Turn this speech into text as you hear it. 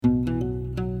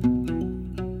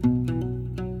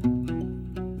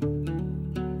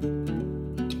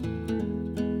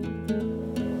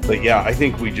But yeah, I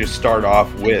think we just start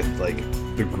off with like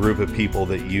the group of people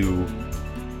that you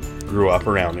grew up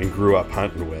around and grew up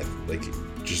hunting with. Like,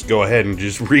 just go ahead and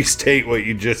just restate what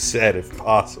you just said if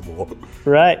possible.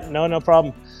 Right. No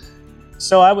problem.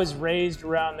 So I was raised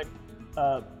around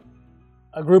a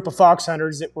group of fox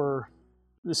hunters that were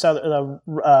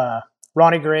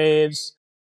Ronnie Graves,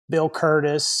 Bill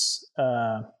Curtis,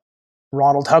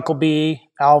 Ronald Huckleby,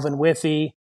 Alvin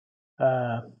Withy,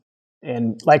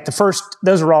 and like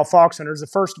those were all fox hunters. The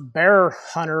first bear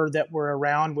hunter that were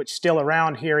around, which still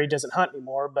around here, he doesn't hunt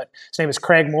anymore, but his name is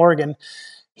Craig Morgan.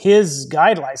 His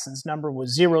guide license number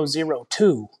was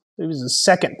 002. He was the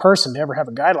second person to ever have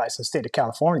a guide license in the state of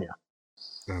California.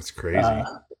 That's crazy.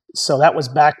 So that was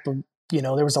back,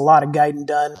 there was a lot of guiding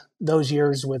done those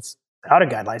years without a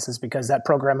guide license because that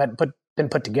program hadn't been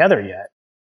put together yet.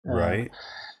 Right.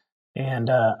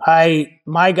 And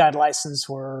my guide license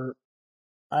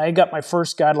I got my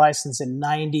first guide license in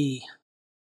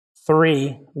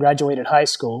 93, graduated high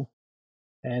school,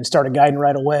 and started guiding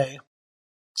right away.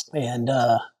 And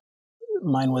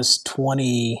mine was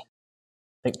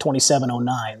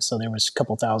 2709, so there was a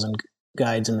couple thousand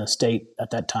guides in the state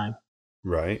at that time.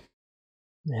 Right.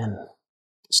 And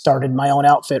started my own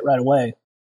outfit right away.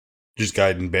 Just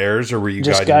guiding bears, or were you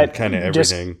guiding kind of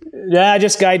everything?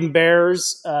 Just guiding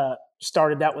bears.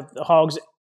 Started that with the hogs.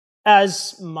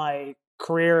 As my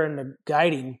career in the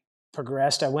guiding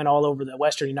progressed, I went all over the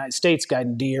western United States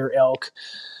guiding deer, elk.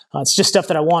 It's just stuff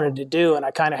that I wanted to do, and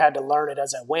I kind of had to learn it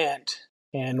as I went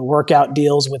and work out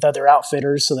deals with other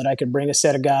outfitters so that I could bring a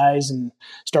set of guys and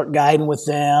start guiding with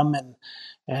them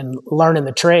and learning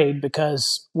the trade,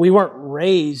 because we weren't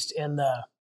raised in the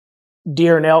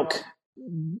deer and elk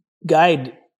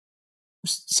guide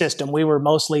system. We were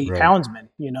mostly houndsmen,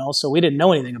 so we didn't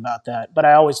know anything about that. But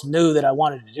I always knew that I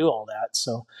wanted to do all that,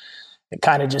 so it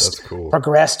kind of just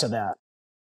progressed to that.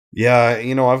 Yeah,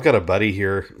 I've got a buddy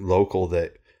here local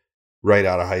that right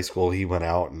out of high school, he went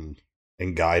out and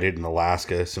guided in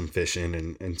Alaska, some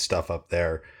fishing and stuff up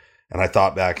there. And I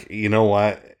thought back, you know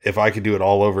what? If I could do it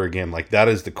all over again, like that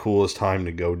is the coolest time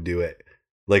to go do it.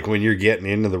 Like when you're getting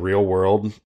into the real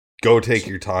world, go take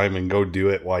your time and go do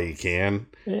it while you can.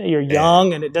 You're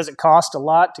young and it doesn't cost a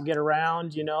lot to get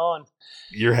around, and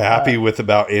you're happy with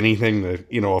about anything that,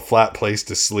 a flat place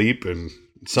to sleep and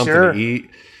something to eat.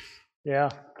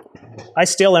 Yeah. I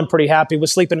still am pretty happy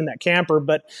with sleeping in that camper,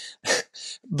 but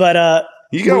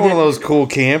you got one of those cool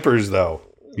campers though.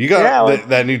 You got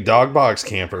that new dog box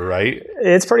camper, right?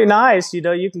 It's pretty nice.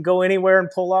 You can go anywhere and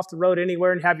pull off the road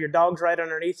anywhere and have your dogs right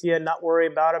underneath you and not worry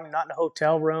about them, not in a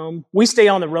hotel room. We stay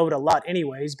on the road a lot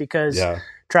anyways because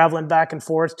traveling back and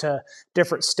forth to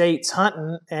different states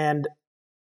hunting, and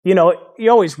you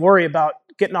always worry about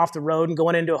getting off the road and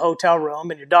going into a hotel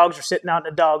room and your dogs are sitting out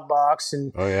in a dog box.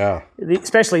 And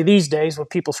especially these days with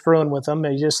people screwing with them,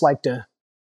 they just like to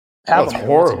have them. That's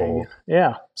horrible.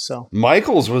 Yeah. So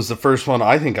Michael's was the first one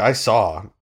I think I saw.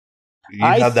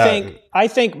 I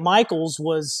think Michael's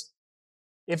was,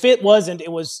 if it wasn't,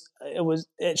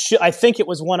 I think it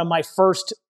was one of my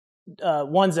first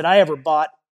ones that I ever bought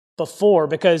before,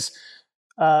 because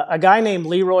a guy named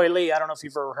Leroy Lee, I don't know if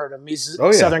you've ever heard of him. He's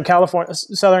Southern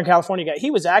California guy. He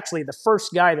was actually the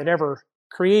first guy that ever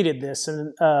created this,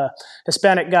 and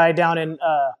Hispanic guy down in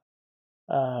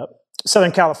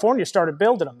Southern California started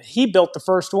building them. He built the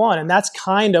first one, and that's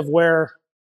kind of where,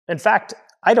 in fact,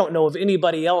 I don't know of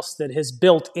anybody else that has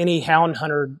built any hound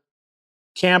hunter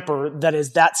camper that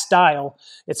is that style.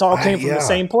 It's all came from the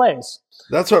same place.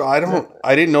 That's what I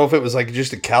didn't know if it was like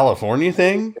just a California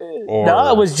thing. Or...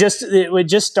 No, it just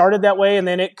started that way, and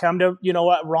then it come to,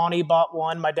 what, Ronnie bought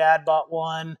one, my dad bought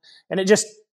one, and it just,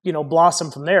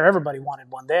 blossomed from there. Everybody wanted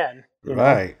one then.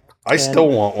 Right. I still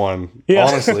want one,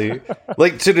 honestly.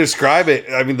 Like, to describe it,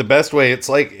 I mean, the best way, it's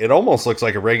like, it almost looks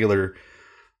like a regular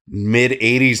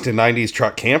mid-'80s to 90s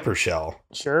truck camper shell.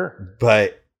 Sure.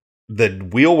 But the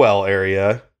wheel well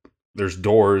area, there's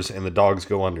doors, and the dogs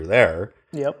go under there.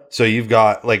 Yep. So you've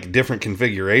got like different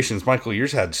configurations. Michael,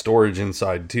 yours had storage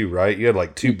inside too, right? You had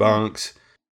like 2 bunks.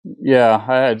 Yeah,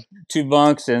 I had 2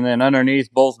 bunks, and then underneath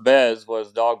both beds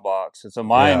was dog box. And so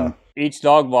mine, each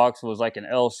dog box was like an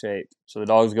L shape. So the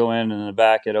dogs go in, and in the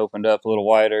back it opened up a little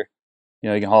wider.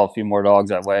 You can haul a few more dogs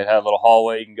that way. It had a little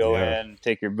hallway you can go in,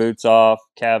 take your boots off,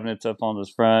 cabinets up on this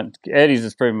front. Eddie's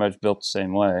is pretty much built the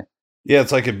same way. Yeah,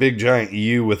 it's like a big giant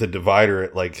U with a divider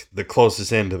at like the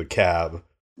closest end to the cab.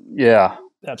 Yeah.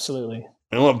 Absolutely.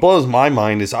 And what blows my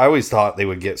mind is I always thought they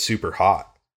would get super hot.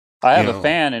 I have a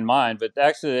fan in mind, but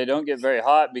actually they don't get very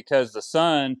hot because the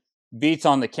sun beats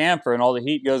on the camper and all the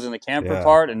heat goes in the camper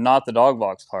part and not the dog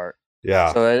box part.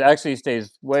 Yeah. So it actually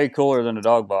stays way cooler than a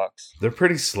dog box. They're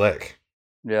pretty slick.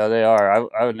 Yeah, they are.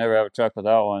 I would never have a truck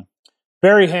without one.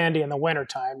 Very handy in the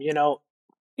wintertime. You know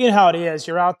how it is.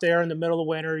 You're out there in the middle of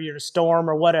winter, you're in a storm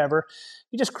or whatever.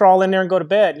 You just crawl in there and go to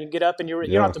bed. And you get up and you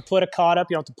don't have to put a cot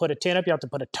up. You don't have to put a tent up. You don't have to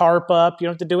put a tarp up. You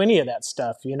don't have to do any of that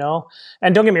stuff,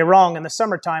 And don't get me wrong, in the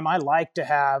summertime, I like to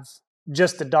have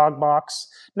just the dog box.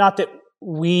 Not that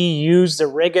we use the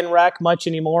rig and rack much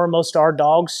anymore. Most of our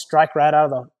dogs strike right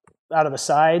out of the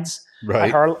sides.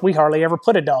 Right. We hardly ever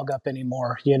put a dog up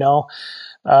anymore,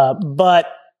 But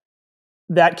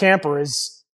that camper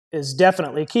is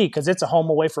definitely key because it's a home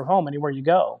away from home anywhere you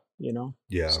go,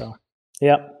 Yeah. So,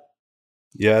 yeah.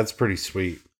 Yeah, it's pretty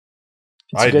sweet.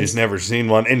 I just never seen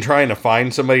one. And trying to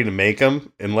find somebody to make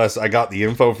them, unless I got the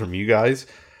info from you guys,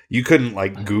 you couldn't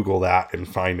like Google that and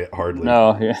find it hardly.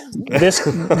 No, yeah.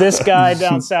 This guy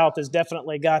down south has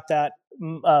definitely got that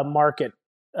market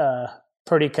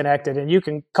pretty connected, and you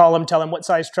can call him, tell him what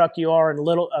size truck you are, and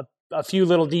a few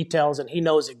little details, and he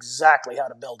knows exactly how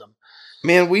to build them.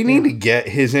 Man, we need to get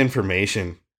his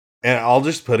information, and I'll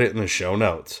just put it in the show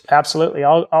notes. Absolutely.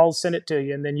 I'll send it to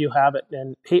you, and then you have it.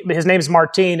 And his name's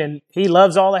Martin, and he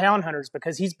loves all the hound hunters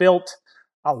because he's built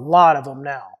a lot of them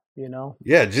now,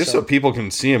 Yeah, just so people can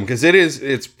see them, because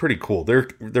it's pretty cool. They're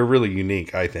really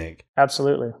unique, I think.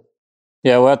 Absolutely.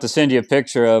 Yeah, we'll have to send you a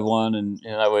picture of one, and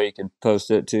that way you can post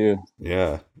it too.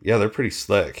 Yeah, they're pretty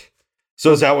slick.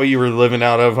 So is that what you were living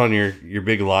out of on your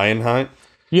big lion hunt?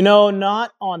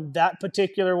 Not on that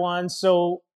particular one.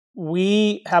 So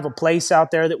we have a place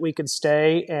out there that we can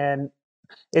stay, and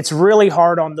it's really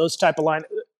hard on those type of line.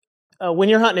 When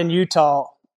you're hunting in Utah,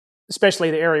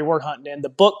 especially the area we're hunting in, the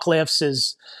Book Cliffs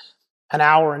is an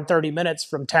hour and 30 minutes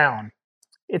from town.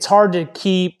 It's hard to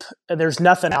keep, there's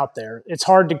nothing out there. It's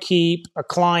hard to keep a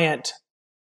client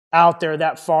out there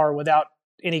that far without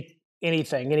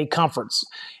anything, any comforts.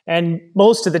 And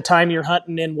most of the time you're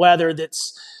hunting in weather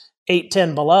that's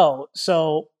 8-10 below.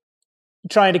 So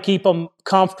trying to keep them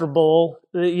comfortable,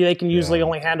 they can usually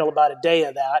only handle about a day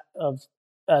of that.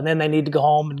 And then they need to go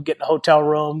home and get in a hotel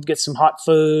room, get some hot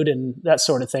food and that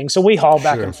sort of thing. So we haul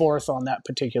back and forth on that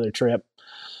particular trip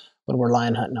when we're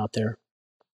lion hunting out there.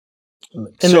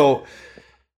 So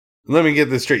let me get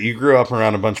this straight. You grew up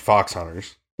around a bunch of fox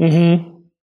hunters. Mm-hmm.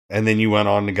 And then you went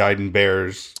on to guiding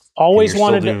bears. Always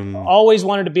wanted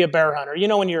to be a bear hunter.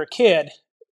 When you're a kid,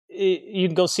 you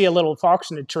can go see a little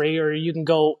fox in a tree, or you can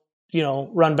go,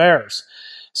 run bears.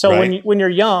 So when you're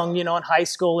young, in high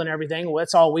school and everything, well,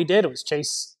 that's all we did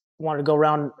was wanted to go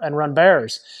around and run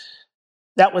bears.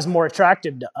 That was more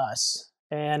attractive to us.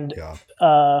 And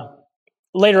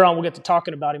later on, we'll get to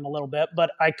talking about him a little bit,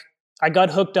 but I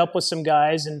got hooked up with some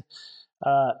guys, and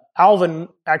Alvin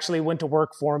actually went to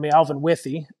work for me. Alvin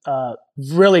Withy,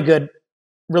 really good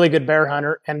bear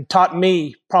hunter, and taught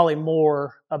me probably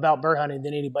more about bear hunting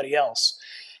than anybody else.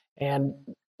 And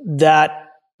that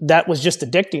was just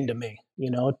addicting to me,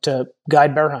 to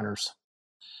guide bear hunters.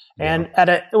 Yeah.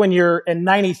 And when you're in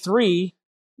 93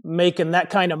 making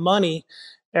that kind of money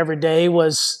every day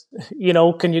was,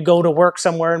 can you go to work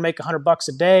somewhere and make $100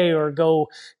 a day or go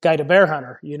guide a bear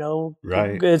hunter?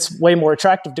 Right. It's way more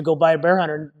attractive to go buy a bear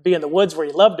hunter and be in the woods where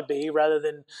you love to be rather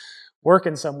than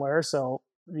working somewhere. So,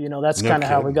 that's kind of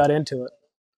how we got into it.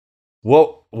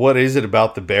 What is it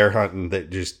about the bear hunting that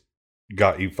just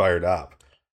got you fired up?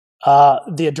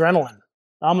 The adrenaline.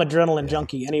 I'm an adrenaline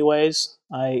junkie anyways.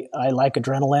 I like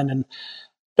adrenaline, and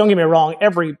don't get me wrong,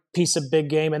 every piece of big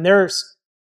game, and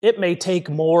it may take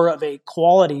more of a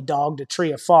quality dog to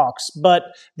tree a fox, but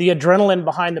the adrenaline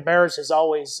behind the bears has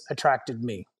always attracted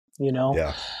me,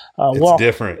 Yeah. It's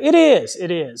different. It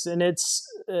is. And it's,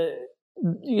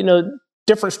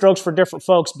 different strokes for different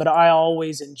folks, but I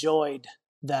always enjoyed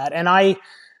that. And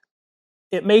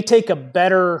it may take a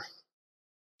better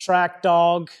track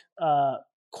dog,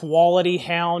 quality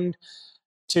hound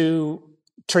to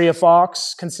tree a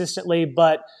fox consistently,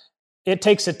 but it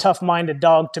takes a tough-minded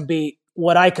dog to be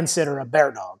what I consider a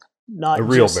bear dog, not a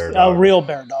real bear dog. A real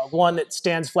bear dog, one that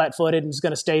stands flat-footed and is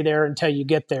going to stay there until you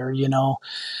get there,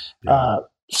 Yeah.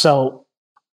 So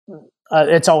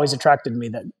it's always attracted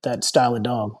me, that style of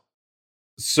dog.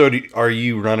 So are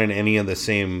you running any of the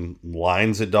same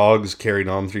lines of dogs carried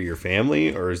on through your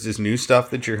family, or is this new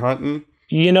stuff that you're hunting?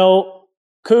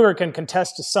 Cougar can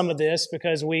contest to some of this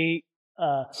because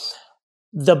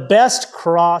the best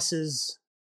crosses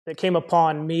that came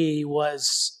upon me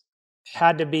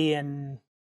had to be in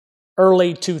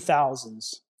early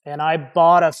 2000s. And I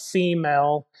bought a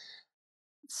female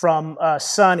from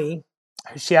Sunny.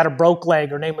 She had a broke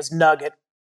leg. Her name was Nugget.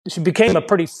 She became a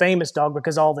pretty famous dog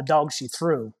because of all the dogs she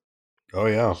threw. Oh,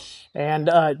 yeah. And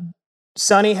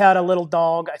Sonny had a little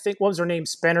dog. I think, what was her name?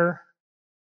 Spinner.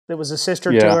 That was a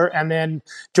sister to her. And then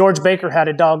George Baker had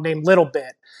a dog named Little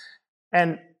Bit.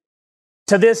 And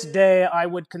to this day, I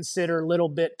would consider Little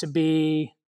Bit to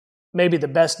be maybe the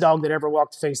best dog that ever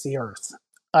walked the face of the earth.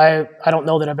 I don't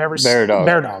know that I've ever seen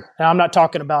Bear Dog. Now, I'm not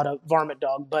talking about a varmint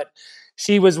dog, but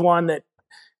she was one that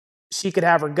she could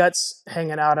have her guts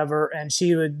hanging out of her, and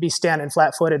she would be standing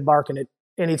flat-footed, barking at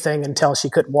anything until she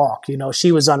couldn't walk.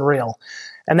 She was unreal.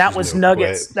 And that was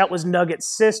Nugget's. That was Nugget's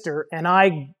sister, and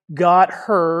I got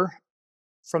her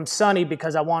from Sonny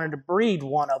because I wanted to breed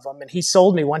one of them, and he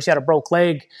sold me one. She had a broke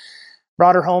leg.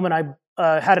 Brought her home, and I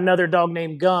had another dog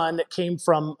named Gun that came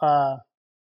from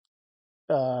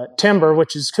Timber,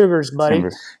 which is Cougar's buddy.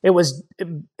 I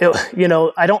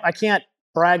can't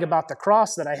brag about the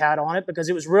cross that I had on it because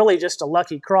it was really just a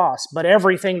lucky cross. But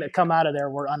everything that come out of there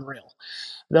were unreal.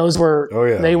 Those were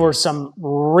they were some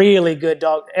really good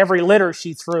dogs. Every litter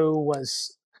she threw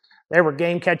they were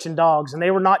game catching dogs, and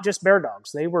they were not just bear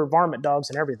dogs. They were varmint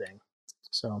dogs and everything.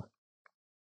 So.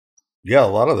 Yeah, a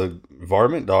lot of the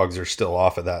varmint dogs are still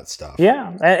off of that stuff.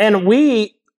 Yeah, and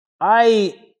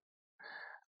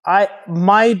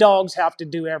my dogs have to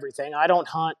do everything. I don't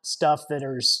hunt stuff that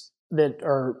are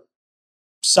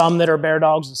some that are bear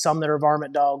dogs and some that are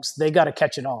varmint dogs. They got to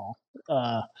catch it all.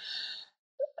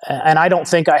 And I don't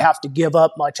think I have to give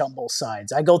up much on both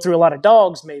sides. I go through a lot of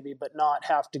dogs maybe, but not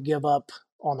have to give up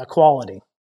on the quality,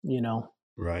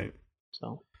 Right.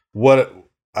 So what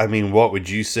would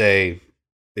you say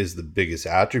is the biggest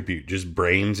attribute? Just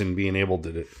brains and being able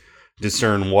to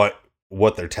discern what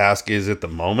their task is at the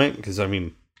moment? Because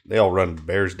they all run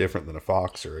bears different than a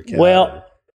fox or a cat. Well,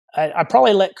 I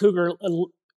probably let Cougar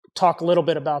talk a little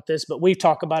bit about this, but we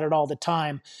talk about it all the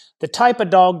time. The type of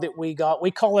dog that we got, we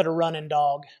call it a running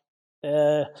dog.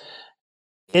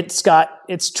 It's got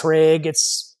its trig,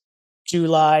 it's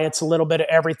July, it's a little bit of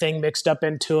everything mixed up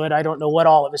into it. I don't know what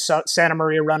all of it. Santa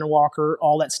Maria Running Walker,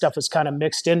 all that stuff is kind of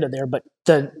mixed into there. But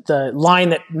the line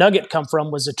that Nugget come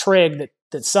from was a trig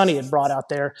that Sonny had brought out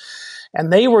there,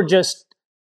 and they were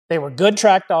good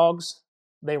track dogs.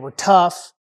 They were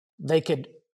tough.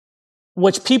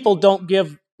 Which people don't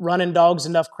give running dogs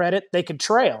enough credit. They could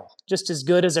trail just as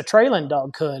good as a trailing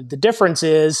dog could. The difference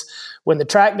is when the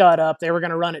track got up, they were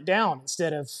going to run it down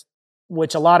instead of,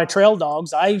 which a lot of trail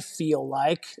dogs, I feel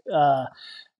like,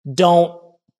 don't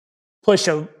push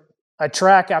a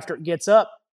track after it gets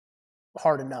up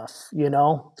hard enough.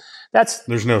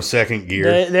 There's no second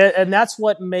gear, and that's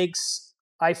what makes,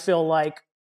 I feel like,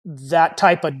 that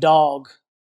type of dog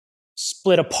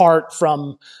split apart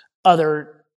from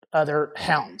other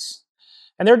hounds.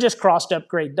 And they're just crossed up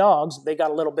great dogs. They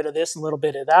got a little bit of this, a little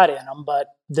bit of that in them, but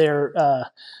they're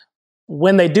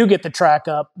when they do get the track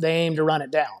up, they aim to run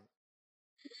it down.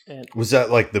 And was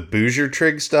that like the Bouger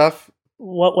trig stuff?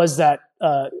 What was that?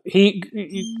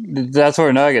 That's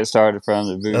where Nugget started from.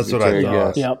 The Bouger that's what trig, I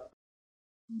thought. Yep.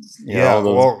 Yeah.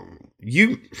 Well,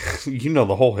 you know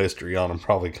the whole history on them,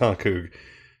 probably, Coug.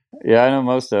 Yeah, I know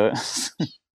most of it.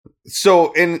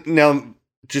 So, and now,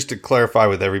 just to clarify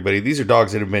with everybody, these are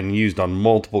dogs that have been used on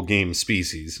multiple game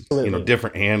species. Absolutely.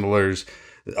 Different handlers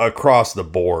across the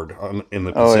board in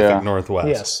the Pacific Northwest.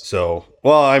 Yes. So,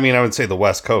 well, I would say the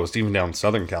West Coast, even down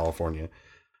Southern California.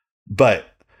 But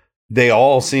they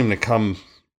all seem to come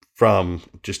from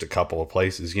just a couple of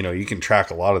places. You can track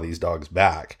a lot of these dogs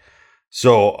back.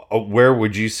 So where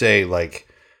would you say, like,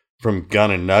 from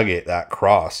Gun and Nugget, that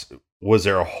cross, was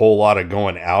there a whole lot of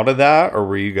going out of that, or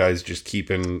were you guys just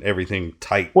keeping everything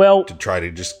tight to try to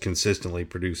just consistently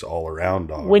produce all-around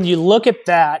dogs? When you look at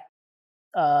that,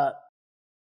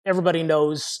 everybody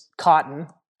knows Cotton,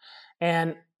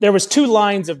 and there was two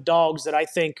lines of dogs that I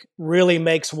think really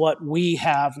makes what we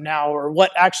have now, or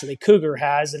what actually Cougar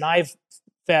has, and I've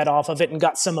fed off of it and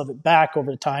got some of it back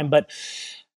over time. But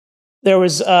there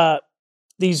was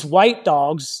these white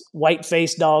dogs,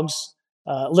 white-faced dogs.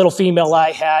 Little female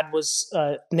I had was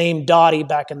named Dottie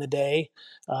back in the day.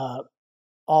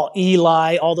 All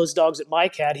Eli, all those dogs that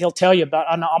Mike had, he'll tell you about.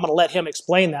 I'm going to let him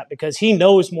explain that because he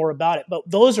knows more about it. But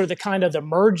those are the kind of the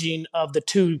merging of the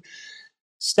two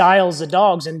styles of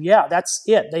dogs. And yeah, that's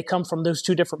it. They come from those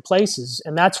two different places.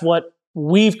 And that's what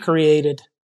we've created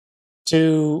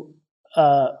to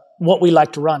what we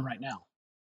like to run right now.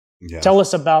 Yeah. Tell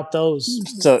us about those.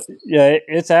 So, yeah,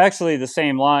 it's actually the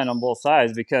same line on both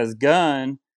sides because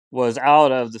Gun was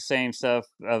out of the same stuff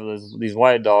of these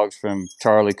white dogs from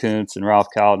Charlie Kuntz and Ralph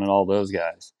Cowden and all those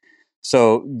guys.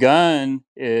 So Gun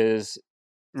is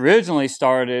originally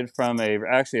started from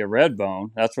actually a red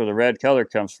bone. That's where the red color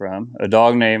comes from. A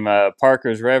dog named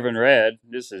Parker's Reverend Red.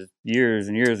 This is years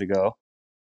and years ago.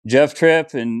 Jeff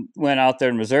Tripp and went out there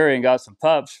in Missouri and got some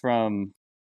pups from,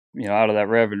 out of that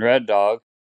Reverend Red dog.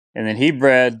 And then he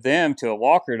bred them to a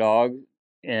Walker dog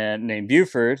named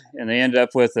Buford, and they ended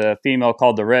up with a female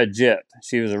called the Red Gyp.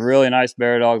 She was a really nice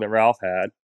bear dog that Ralph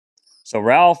had. So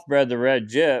Ralph bred the Red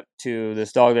Gyp to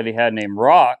this dog that he had named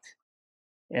Rock,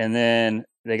 and then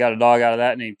they got a dog out of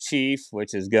that named Chief,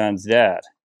 which is Gun's dad.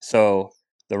 So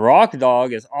the Rock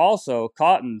dog is also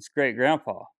Cotton's great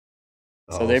grandpa.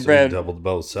 So they bred doubled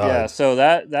both sides. Yeah,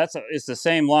 so it's the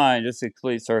same line, just a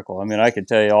complete circle. I mean, I could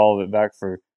tell you all of it back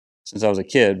since I was a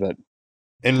kid, but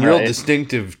real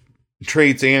distinctive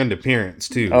traits and appearance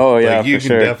too. Oh yeah, like you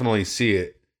can definitely see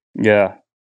it. Yeah,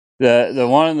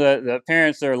 the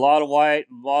appearance, there are a lot of white.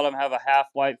 A lot of them have a half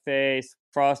white face,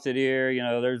 frosted ear.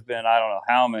 There's been I don't know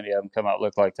how many of them come out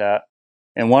look like that.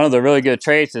 And one of the really good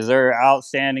traits is they're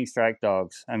outstanding strike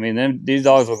dogs. I mean, these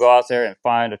dogs will go out there and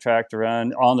find a track to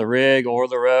run on the rig or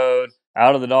the road,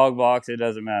 out of the dog box. It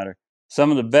doesn't matter.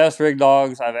 Some of the best rig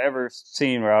dogs I've ever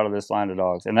seen were out of this line of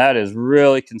dogs. And that is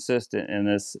really consistent in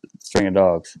this string of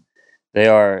dogs. They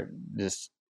are just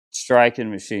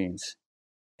striking machines.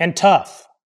 And tough.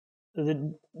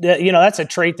 That's a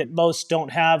trait that most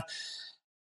don't have.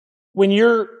 When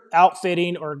you're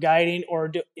outfitting or guiding,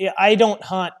 I don't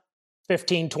hunt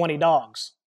 15, 20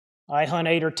 dogs. I hunt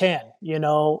 8 or 10,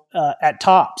 at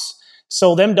tops.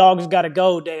 So them dogs got to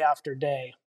go day after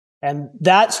day. And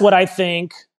that's what I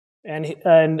think,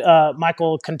 and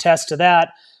Michael contests to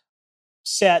that,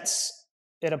 sets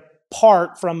it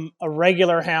apart from a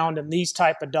regular hound and these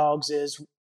type of dogs is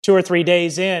 2 or 3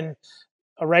 days in,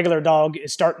 a regular dog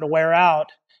is starting to wear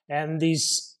out, and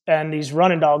these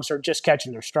running dogs are just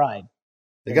catching their stride.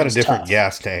 They got a different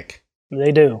gas tank.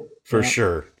 They do. For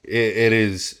sure. It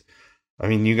is. I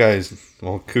mean, you guys,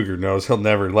 Cougar knows he'll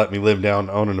never let me live down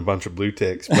owning a bunch of blue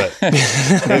ticks. But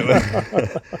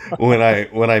when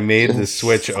I made the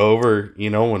switch over,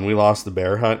 when we lost the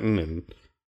bear hunting and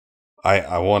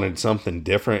I wanted something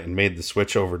different and made the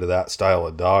switch over to that style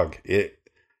of dog, it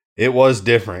was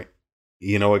different,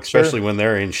 especially when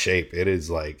they're in shape. It is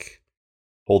like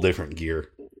whole different gear.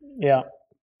 Yeah.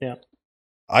 Yeah.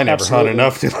 I never hunt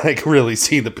enough to really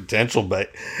see the potential, but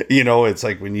it's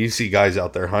like when you see guys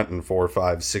out there hunting 4,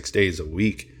 5, 6 days a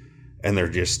week and they're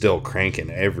just still cranking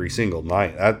every single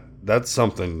night. That's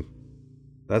something.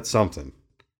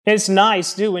 It's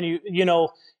nice too when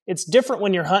it's different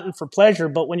when you're hunting for pleasure,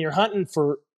 but when you're hunting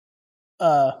for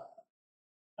a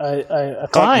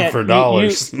client for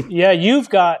dollars. You've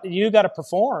got to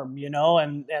perform,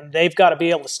 and they've got to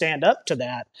be able to stand up to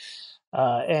that.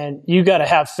 And you got to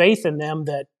have faith in them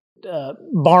that,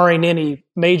 barring any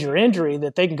major injury,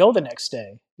 that they can go the next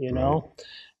day, right.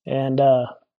 And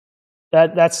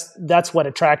that's what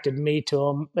attracted me to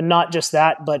them. And not just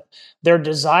that, but their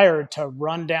desire to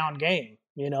run down game.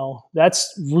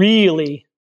 That's really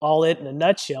all it in a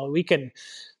nutshell. We can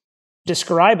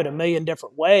describe it a million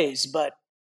different ways, but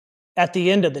at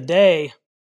the end of the day,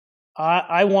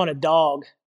 I want a dog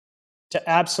to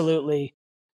absolutely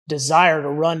desire to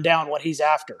run down what he's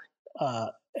after,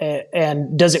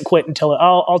 and doesn't quit until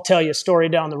I'll tell you a story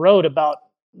down the road about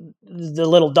the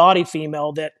little Dottie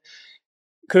female that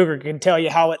Cougar can tell you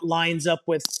how it lines up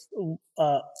with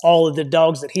all of the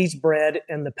dogs that he's bred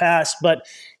in the past. But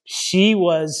she's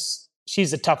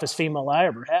the toughest female I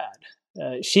ever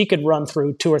had. She could run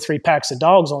through 2 or 3 packs of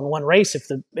dogs on one race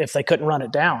if they couldn't run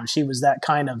it down. She was that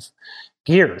kind of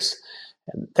gears.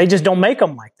 And they just don't make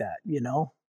them like that,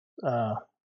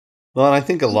 Well, and I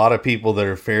think a lot of people that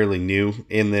are fairly new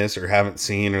in this or haven't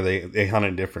seen, or they hunt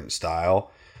a different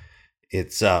style,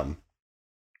 it's kind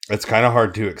of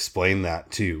hard to explain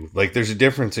that too. Like there's a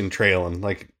difference in trailing,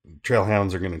 like trail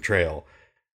hounds are going to trail,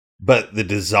 but the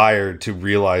desire to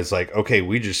realize like, okay,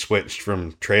 we just switched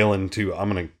from trailing to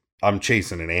I'm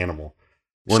chasing an animal.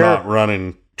 We're not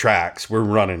running tracks. We're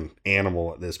running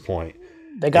animal at this point.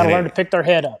 They got to learn to pick their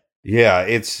head up. Yeah,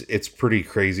 it's pretty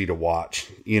crazy to watch,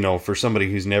 for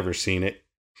somebody who's never seen it.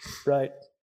 Right.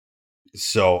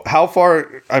 So how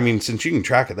far, since you can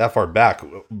track it that far back,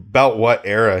 about what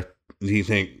era do you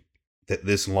think that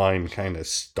this line kind of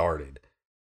started?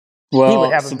 Well, he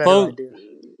would have a better idea.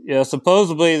 Yeah,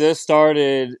 supposedly this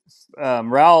started,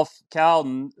 Ralph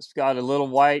Cowden's got a little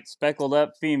white speckled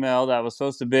up female that was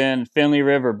supposed to have been Finley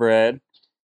River bred.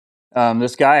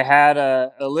 This guy had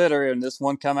a litter, and this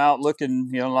one come out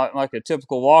looking, like a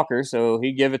typical walker. So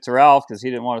he gave it to Ralph because he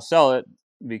didn't want to sell it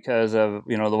because of,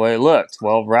 the way it looked.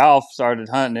 Well, Ralph started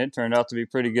hunting it, turned out to be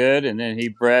pretty good. And then he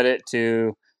bred it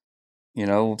to,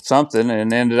 something,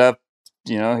 and ended up,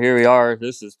 here we are.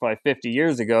 This is probably 50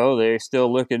 years ago. They're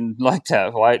still looking like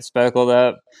that, white speckled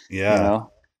up. Yeah.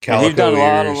 And he's done a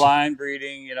lot of ears. line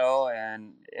breeding, and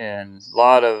a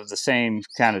lot of the same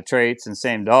kind of traits and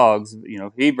same dogs.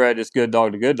 He bred this good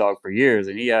dog to good dog for years,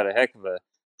 and he had a heck of a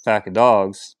pack of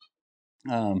dogs.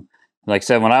 Like I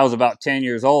said, when I was about 10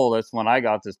 years old, that's when I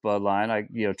got this bloodline.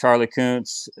 Charlie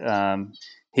Kuntz,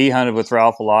 he hunted with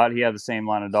Ralph a lot. He had the same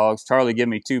line of dogs. Charlie gave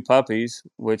me 2 puppies,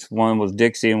 which one was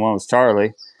Dixie and one was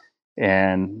Charlie.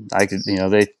 And I could,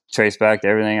 they trace back to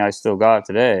everything I still got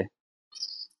today.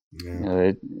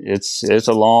 Yeah. It's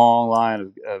a long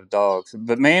line of dogs,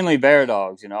 but mainly bear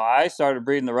dogs. I started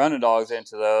breeding the running dogs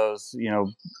into those,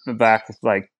 back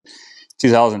like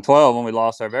 2012 when we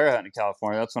lost our bear hunt in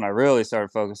California. That's when I really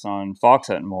started focusing on fox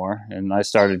hunting more, and I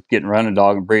started getting running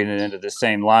dog and breeding it into the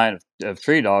same line of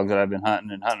tree dogs that I've been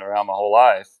hunting around my whole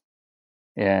life.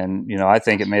 And I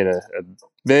think it made a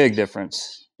big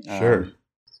difference. Sure.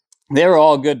 They were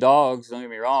all good dogs, don't get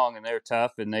me wrong, and they're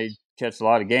tough and they catch a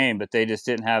lot of game, but they just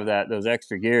didn't have those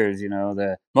extra gears,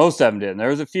 that most of them didn't. There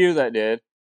was a few that did,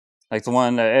 like the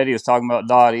one that Eddie was talking about,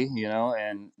 Dottie,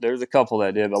 and there's a couple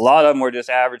that did, but a lot of them were just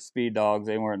average speed dogs.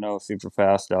 They weren't no super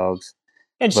fast dogs.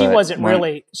 And she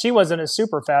wasn't a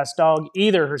super fast dog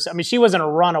either. I mean, she wasn't a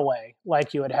runaway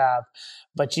like you would have,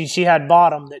 but she had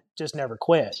bottom that just never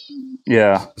quit.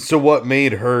 Yeah. So what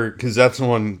made her, because that's the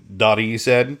one, Dottie, you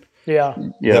said? Yeah.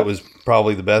 That was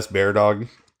probably the best bear dog.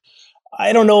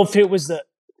 I don't know if it was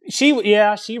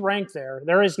she ranked there.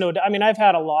 There is no, I mean, I've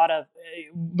had a lot of,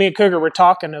 me and Cougar were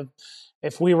talking of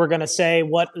if we were going to say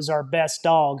what is our best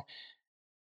dog.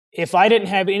 If I didn't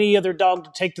have any other dog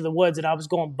to take to the woods and I was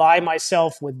going by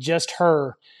myself with just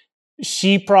her,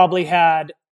 she probably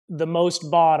had the most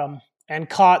bottom and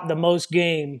caught the most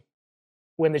game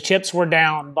when the chips were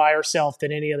down by herself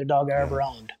than any other dog I ever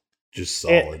owned. Just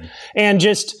solid.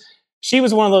 She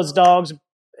was one of those dogs.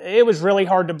 It was really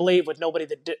hard to believe with nobody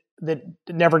that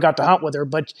never got to hunt with her,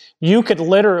 but you could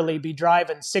literally be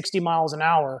driving 60 miles an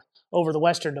hour over the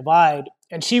Western Divide,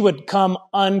 and she would come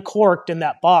uncorked in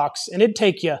that box, and it'd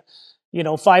take you,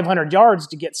 500 yards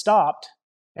to get stopped,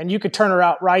 and you could turn her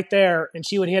out right there, and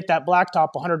she would hit that blacktop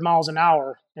 100 miles an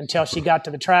hour until she got to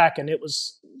the track, and it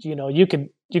was, you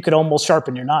could almost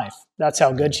sharpen your knife. That's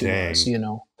how good she was,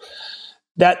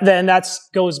 That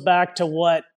goes back to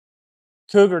what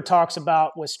Cougar talks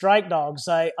about with strike dogs.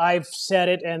 I've said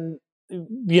it, and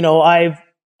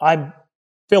I'm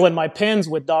filling my pens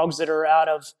with dogs that are out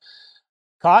of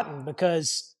cotton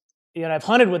because I've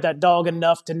hunted with that dog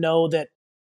enough to know that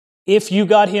if you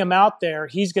got him out there,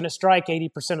 he's going to strike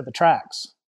 80% of the tracks.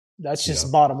 That's just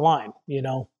the bottom line,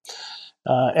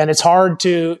 and it's hard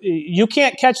you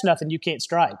can't catch nothing you can't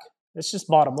strike. It's just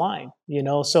bottom line,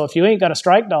 So if you ain't got a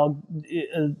strike dog,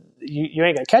 you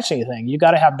ain't gonna catch anything. You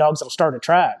got to have dogs that'll start a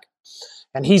track,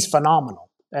 and he's phenomenal.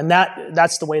 And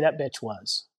that's the way that bitch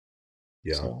was.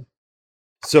 Yeah.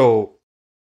 So,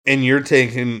 and you're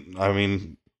taking, I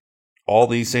mean, all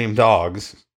these same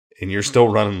dogs, and you're still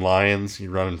running lions.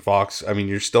 You're running fox. I mean,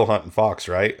 you're still hunting fox,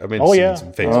 right? I've been seeing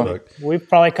some Facebook. We've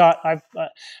probably caught. I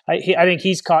think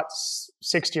he's caught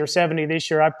 60 or 70 this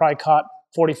year. I've probably caught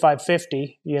 45,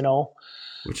 50.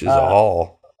 Which is a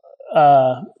haul.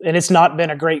 And it's not been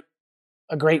a great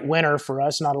winter for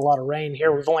us. Not a lot of rain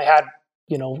here. We've only had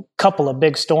a couple of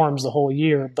big storms the whole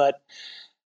year, but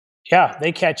yeah,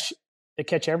 they catch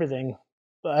everything.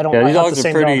 I don't. These dogs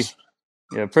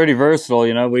are pretty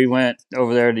versatile. We went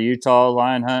over there to Utah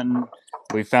lion hunting.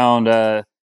 We found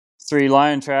 3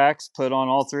 lion tracks, put on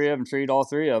all 3 of them, treat all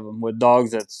 3 of them with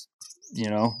dogs that's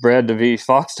bred to be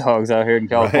fox dogs out here in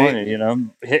California.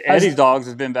 Right. Eddie's dogs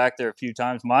have been back there a few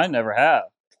times. Mine never have.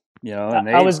 And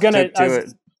I was gonna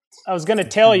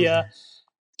tell you,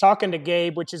 talking to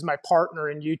Gabe, which is my partner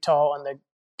in Utah and the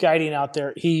guiding out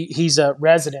there. He's a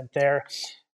resident there,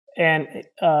 and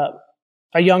a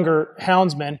younger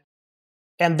houndsman.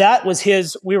 And that was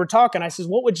his. We were talking. I says,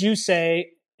 "What would you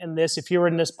say in this if you were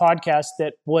in this podcast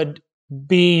that would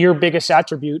be your biggest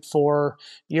attribute for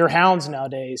your hounds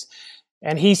nowadays?"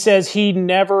 And he says he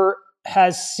never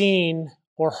has seen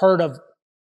or heard of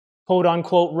quote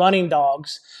unquote running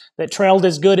dogs that trailed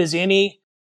as good as any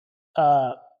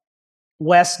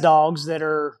West dogs that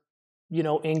are,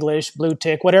 English, blue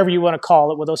tick, whatever you want to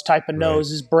call it, with those type of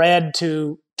noses, bred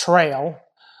to trail,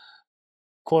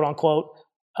 quote unquote,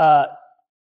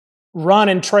 run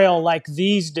and trail like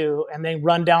these do, and they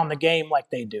run down the game like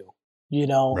they do,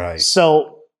 Right.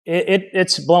 So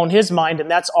it's blown his mind, and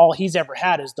that's all he's ever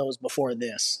had is those before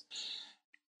this.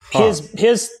 Huh.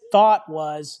 His thought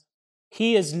was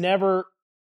he has never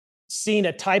seen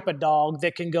a type of dog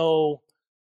that can go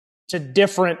to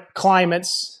different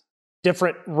climates,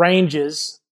 different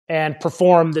ranges, and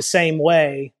perform the same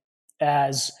way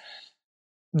as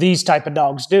these type of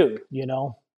dogs do.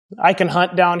 I can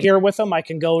hunt down here with them. I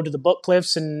can go to the Book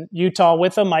Cliffs in Utah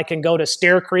with them. I can go to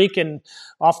Stair Creek and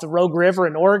off the Rogue River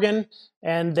in Oregon,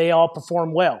 and they all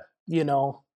perform well.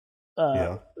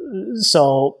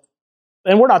 So,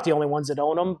 and we're not the only ones that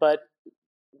own them, but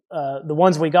the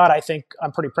ones we got, I think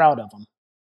I'm pretty proud of them.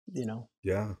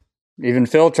 Yeah. Even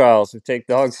field trials. We take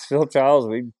dogs to field trials.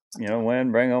 We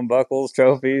win, bring home buckles,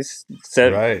 trophies,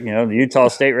 set the Utah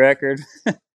state record.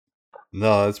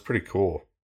 No, that's pretty cool.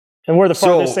 And we're the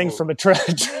farthest thing from a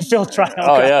field trial.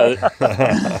 Oh,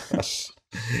 yeah.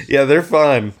 Yeah, they're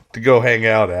fun to go hang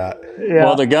out at. Yeah.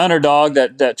 Well, the Gunner dog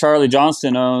that Charlie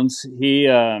Johnston owns,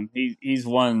 he's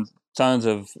won tons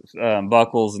of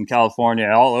buckles in California,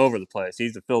 all over the place.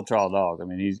 He's a field trial dog. I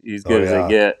mean, he's good as they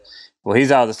get. Well,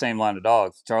 he's out of the same line of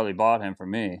dogs. Charlie bought him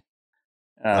from me.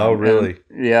 Oh, really?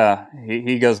 Yeah.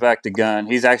 He goes back to Gun.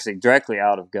 He's actually directly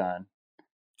out of Gun.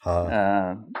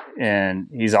 And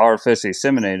he's artificially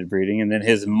inseminated breeding, and then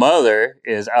his mother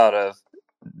is out of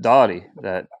Dottie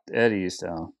that Eddie used to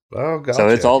own. Oh, gotcha. So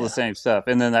it's all the same stuff.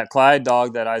 And then that Clyde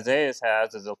dog that Isaiah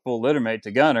has is a full littermate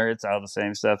to Gunner. It's out of the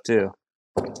same stuff too.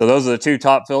 So those are the two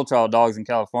top field trial dogs in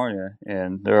California,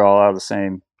 and they're all out of the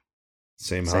same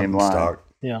hunting line. Stock.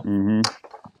 Yeah,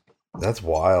 That's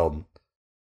wild.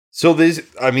 So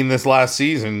this last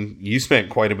season, you spent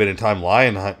quite a bit of time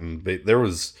lion hunting, but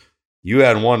you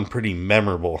had one pretty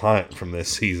memorable hunt from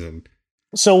this season.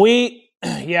 So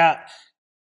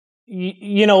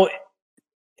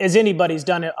as anybody's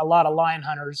done a lot of lion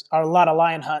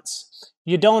hunts,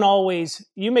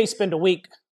 you may spend a week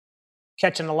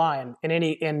catching a lion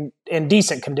in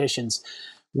decent conditions.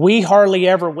 We hardly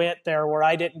ever went there where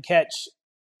I didn't catch,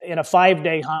 in a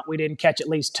 5-day hunt, we didn't catch at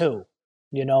least 2,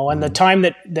 and the time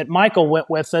that Michael went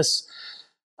with us,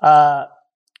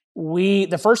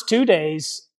 the first 2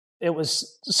 days, it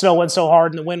was snowing so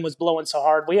hard and the wind was blowing so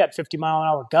hard. We had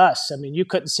 50-mile-an-hour gusts. I mean, you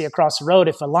couldn't see across the road.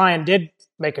 If a lion did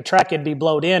make a track, it'd be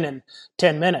blowed in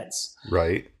 10 minutes.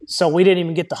 Right. So we didn't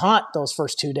even get to hunt those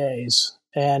first 2 days,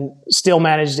 and still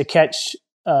managed to catch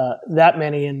that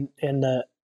many in the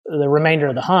remainder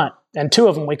of the hunt. And 2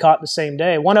 of them we caught the same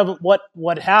day. One of them,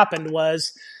 what happened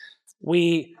was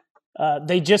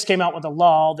they just came out with a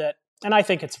law that, and I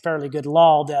think it's a fairly good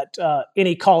law, that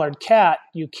any collared cat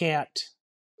you can't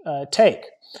take.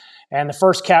 And the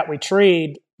first cat we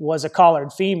treed was a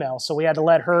collared female, so we had to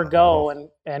let her go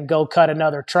and go cut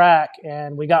another track.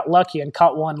 And we got lucky and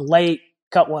cut one late.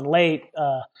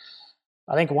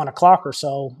 I think 1 o'clock or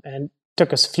so, and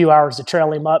took us a few hours to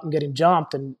trail him up and get him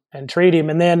jumped and treat him.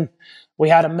 And then we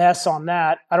had a mess on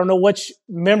that. I don't know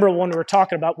remember when we were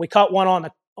talking about. We caught one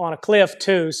on a cliff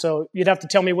too, so you'd have to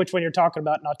tell me which one you're talking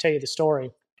about, and I'll tell you the story.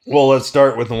 Well, let's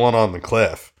start with the one on the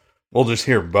cliff. We'll just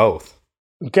hear both.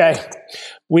 Okay.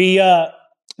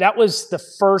 That was the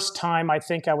first time I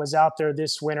think I was out there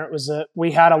this winter.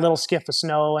 We had a little skiff of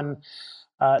snow, and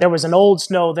there was an old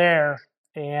snow there,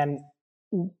 and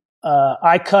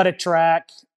I cut a track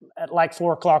at like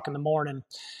 4 o'clock in the morning,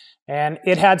 and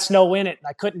it had snow in it. And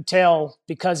I couldn't tell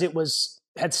because it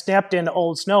had stepped into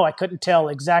old snow. I couldn't tell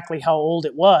exactly how old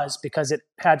it was because it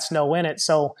had snow in it.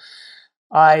 So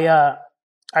I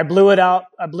blew it out.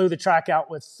 I blew the track out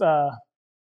with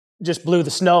just blew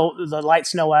the light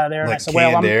snow out of there. Like, and I said,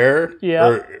 canned air?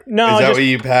 Yeah. No, is that what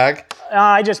you pack?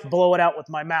 I just blow it out with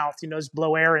my mouth, just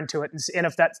blow air into it. And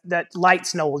if that light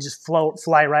snow will just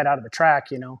fly right out of the track,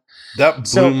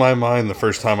 That blew my mind the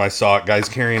first time I saw it. Guys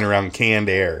carrying around canned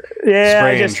air,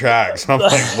 spraying tracks. I'm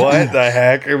like, what the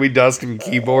heck? Are we dusting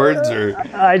keyboards? Or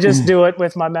I just do it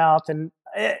with my mouth. And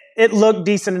it looked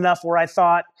decent enough where I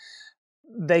thought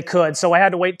they could. So I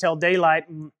had to wait till daylight,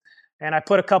 and I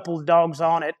put a couple of dogs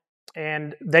on it.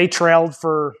 And they trailed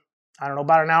for, I don't know,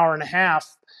 about an hour and a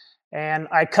half. And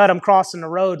I cut them crossing the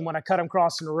road. And when I cut them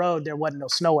crossing the road, there wasn't no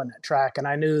snow in that track. And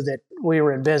I knew that we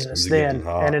were in business then.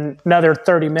 And in another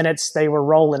 30 minutes, they were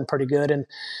rolling pretty good. And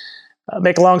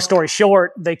make a long story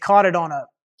short, they caught it on a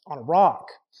rock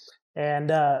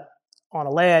and on a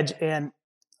ledge. And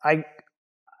I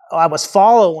was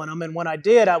following them. And when I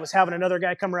did, I was having another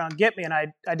guy come around and get me. And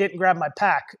I didn't grab my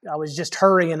pack. I was just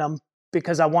hurrying them,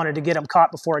 because I wanted to get them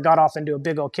caught before I got off into a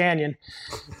big old canyon.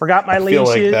 Forgot my leashes.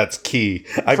 I feel like that's key.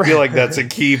 I feel like that's a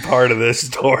key part of this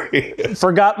story.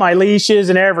 Forgot my leashes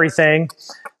and everything,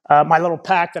 my little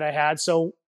pack that I had.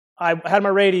 So I had my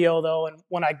radio, though, and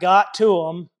when I got to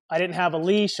them, I didn't have a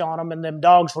leash on them, and them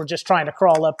dogs were just trying to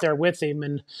crawl up there with him.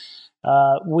 And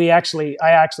I actually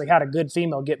had a good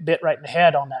female get bit right in the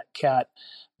head on that cat.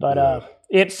 But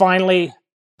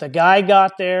the guy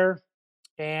got there,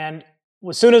 and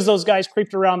as soon as those guys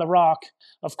creeped around the rock,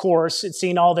 of course. It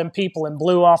seen all them people and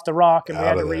blew off the rock, and we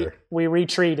had Out to of there. we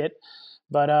retreat it.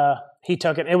 But he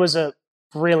took it. It was a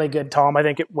really good tom. I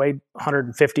think it weighed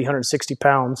 150, 160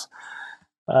 pounds.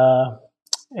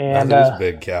 And That is a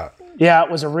big cat. yeah,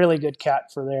 it was a really good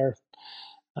cat for there.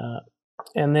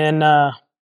 And then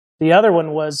the other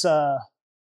one was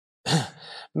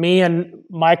me and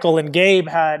Michael and Gabe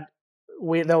had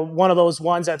one of those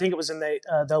ones. I think it was in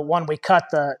the one we cut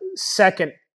the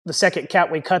second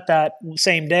cat we cut that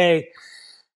same day.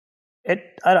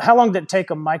 How long did it take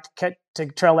them, Mike, to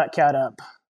trail that cat up?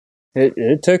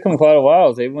 It took them quite a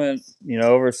while. They went,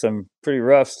 over some pretty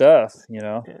rough stuff,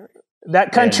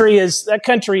 That country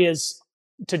is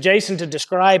to Jason to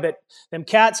describe it. Them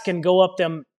cats can go up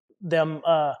them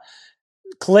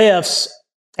cliffs,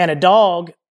 and a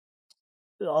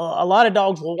lot of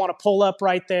dogs will want to pull up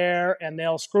right there and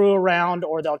they'll screw around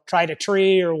or they'll try to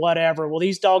tree or whatever. Well,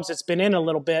 these dogs that's been in a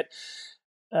little bit,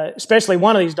 especially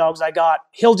one of these dogs I got,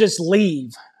 he'll just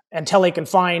leave until he can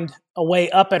find a way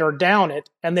up it or down it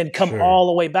and then come all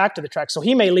the way back to the track. So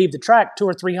he may leave the track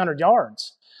 200 or 300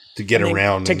 yards. To get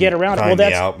around. Well,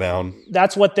 that's outbound.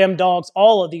 That's what them dogs,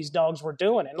 all of these dogs were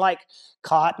doing. And like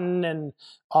Cotton and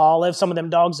Olive, some of them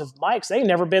dogs of Mike's, they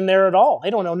never been there at all. They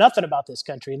don't know nothing about this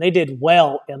country, and they did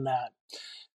well in that.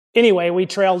 Anyway, we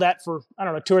trailed that for,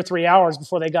 2 or 3 hours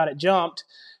before they got it jumped.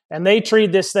 And they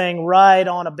treed this thing right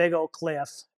on a big old cliff.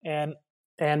 And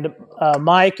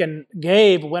Mike and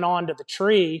Gabe went on to the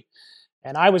tree,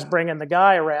 and I was bringing the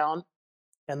guy around.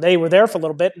 And they were there for a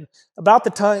little bit. And about the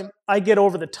time I get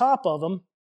over the top of them,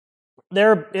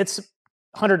 it's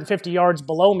 150 yards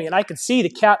below me. And I could see the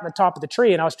cat in the top of the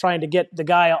tree. And I was trying to get the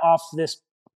guy off this.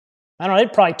 I don't know.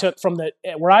 It probably took from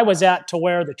where I was at to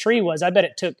where the tree was. I bet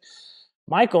it took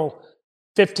Michael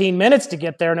 15 minutes to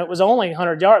get there. And it was only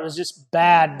 100 yards. It was just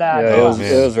bad. Yeah,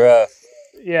 it was rough.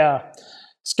 Yeah.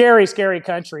 Scary, scary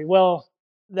country. Well,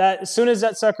 as soon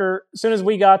as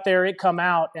we got there, it come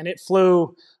out and it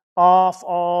flew off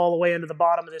all the way into the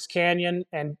bottom of this canyon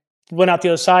and went out the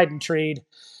other side and treed.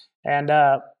 And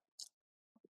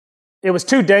it was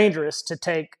too dangerous to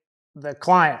take the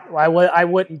client. I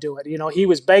wouldn't do it. He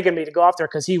was begging me to go off there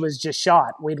because he was just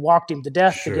shot. We'd walked him to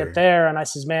death to get there. And I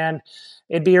says, man,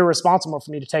 it'd be irresponsible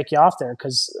for me to take you off there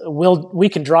because we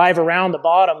can drive around the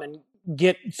bottom and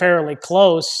get fairly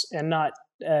close and not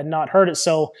hurt it.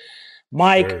 So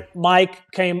Mike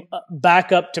came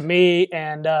back up to me,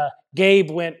 and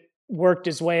Gabe worked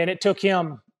his way, and it took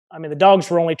him. The dogs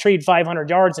were only treed 500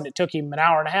 yards, and it took him an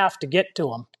hour and a half to get to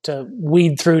them, to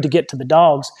weed through to get to the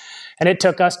dogs. And it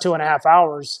took us 2.5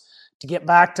 hours to get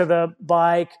back to the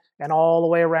bike and all the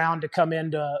way around to come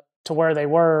into where they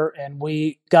were, and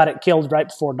we got it killed right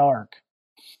before dark.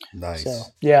 Nice. So,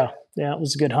 yeah, it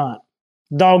was a good hunt.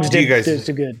 Dogs did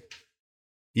good.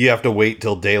 You have to wait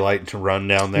till daylight to run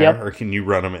down there, or can you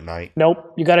run them at night?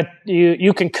 Nope.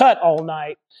 You can cut all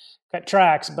night, cut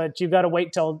tracks, but you got to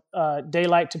wait till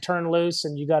daylight to turn loose,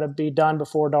 and you got to be done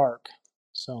before dark.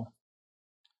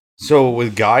 So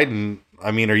with guiding,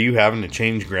 are you having to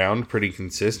change ground pretty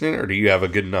consistent, or do you have a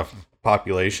good enough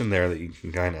population there that you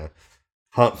can kind of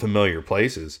hunt familiar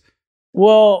places?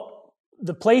 Well,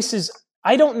 the places,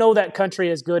 I don't know that country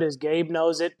as good as Gabe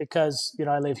knows it because,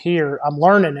 I live here. I'm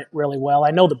learning it really well.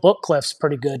 I know the Book Cliff's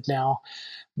pretty good now,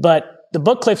 but the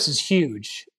Book Cliffs is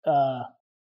huge.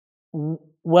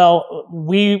 Well,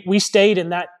 we stayed in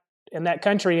that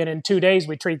country, and in 2 days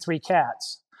we treed 3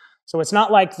 cats. So it's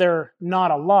not like they're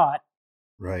not a lot.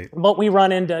 Right. But we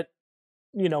run into,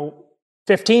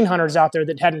 15 hunters out there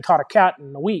that hadn't caught a cat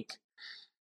in a week.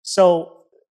 So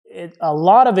a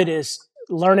lot of it is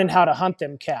learning how to hunt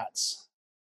them cats.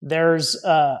 There's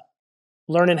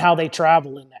learning how they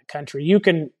travel in that country. You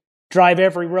can drive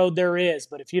every road there is,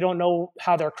 but if you don't know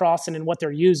how they're crossing and what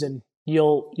they're using,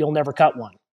 you'll never cut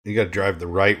one. You got to drive the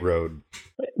right road.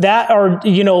 That, or,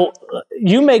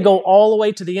 you may go all the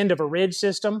way to the end of a ridge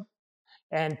system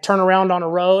and turn around on a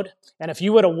road. And if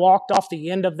you would have walked off the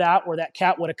end of that, where that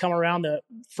cat would have come around the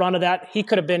front of that, he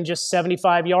could have been just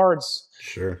 75 yards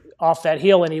off that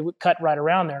hill, and he would cut right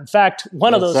around there. In fact,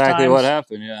 one of those times, exactly what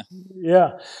happened.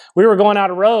 Yeah. We were going out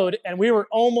a road, and we were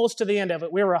almost to the end of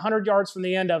it. We were 100 yards from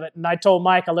the end of it. And I told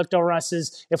Mike, I looked over and I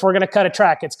says, if we're going to cut a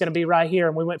track, it's going to be right here.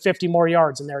 And we went 50 more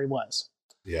yards, and there he was.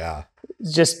 Yeah.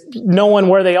 Just knowing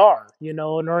where they are,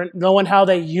 knowing how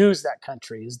they use that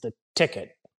country is the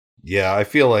ticket. Yeah, I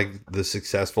feel like the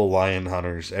successful lion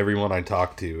hunters, everyone I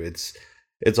talk to,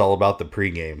 it's all about the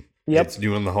pregame. Yep. It's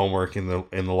doing the homework in the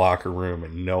locker room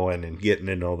and knowing and getting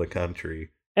to know the country.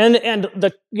 And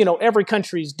the every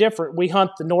country is different. We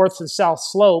hunt the north and south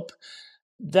slope.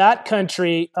 That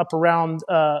country up around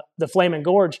the Flaming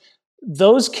Gorge,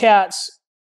 those cats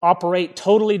operate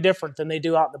totally different than they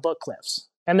do out in the Book Cliffs.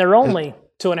 And they're only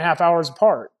 2.5 hours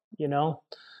apart, you know?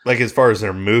 Like as far as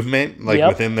their movement, like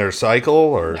within their cycle,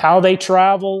 or how they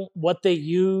travel, what they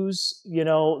use, you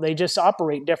know, they just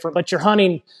operate different. But you're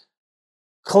hunting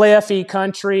cliffy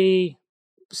country,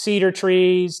 cedar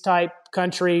trees type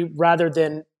country rather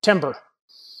than timber.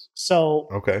 So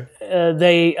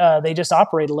they just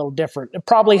operate a little different. It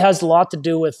probably has a lot to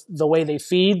do with the way they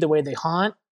feed, the way they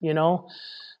hunt, you know,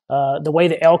 the way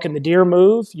the elk and the deer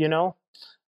move, you know.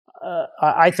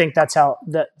 I think that's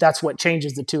what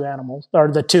changes the two animals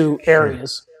or the two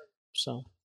areas. So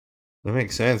that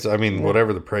makes sense. I mean,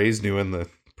 whatever the prey's doing, the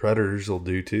predators will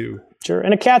do too. Sure.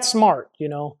 And a cat's smart, you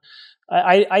know.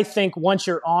 I think once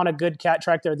you're on a good cat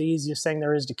track, they're the easiest thing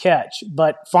there is to catch.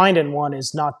 But finding one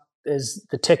is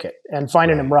the ticket, and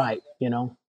finding them right, you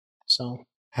know. So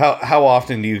how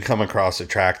often do you come across a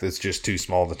track that's just too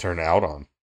small to turn out on?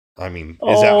 I mean,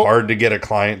 is that hard to get a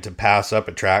client to pass up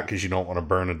a track because you don't want to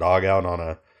burn a dog out on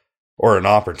an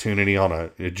opportunity on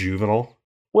a juvenile?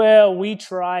 Well, we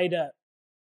try to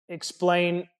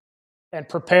explain and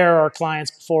prepare our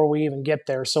clients before we even get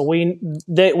there. So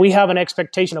we have an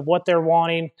expectation of what they're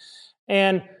wanting.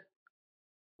 And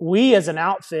we as an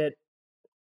outfit,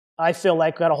 I feel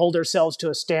like got to hold ourselves to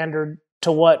a standard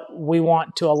to what we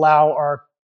want to allow our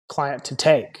client to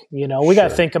take. You know, we got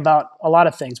to think about a lot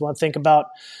of things. We want to think about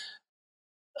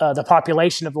the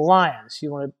population of the lions. You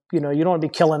don't want to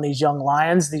be killing these young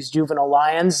lions, these juvenile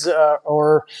lions,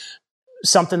 or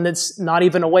something that's not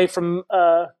even away from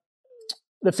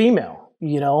the female.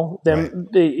 You know,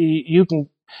 you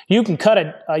can cut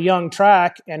a young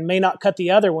track and may not cut the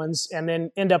other ones, and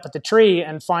then end up at the tree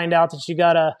and find out that you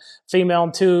got a female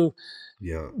and two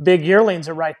big yearlings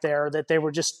are right there, that they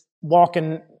were just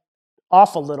walking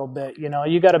off a little bit. You know,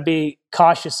 you got to be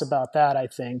cautious about that. I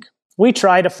think we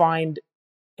try to find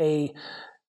a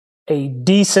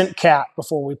decent cat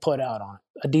before we put out on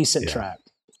a decent track.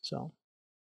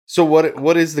 So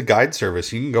what is the guide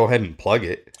service? You can go ahead and plug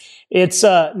it. It's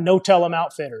No Tell 'em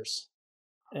Outfitters,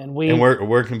 and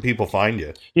where can people find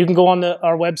you? You can go on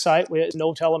our website,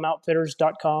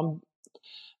 notellemoutfitters.com,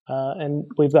 and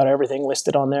we've got everything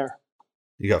listed on there.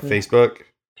 You got Facebook?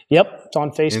 Yep, it's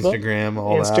on Facebook,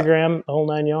 Instagram, the whole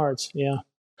 9 yards. Yeah.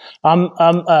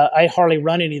 I hardly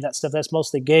run any of that stuff. That's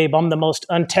mostly Gabe. I'm the most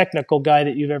untechnical guy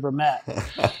that you've ever met.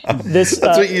 That's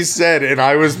what you said, and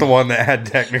I was the one that had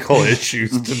technical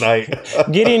issues tonight.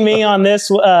 Getting me on this,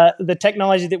 the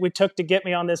technology that we took to get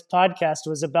me on this podcast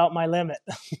was about my limit.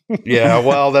 Yeah,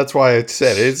 well, that's why I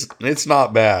said it's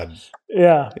not bad.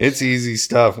 Yeah, it's easy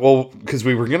stuff. Well, because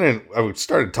I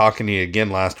started talking to you again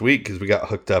last week because we got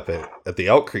hooked up at the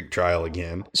Elk Creek trial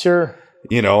again. Sure.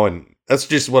 You know, and that's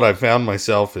just what I found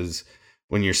myself is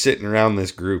when you're sitting around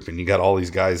this group and you got all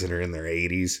these guys that are in their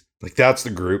 80s, like that's the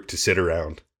group to sit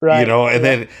around, right? You know, and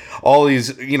then all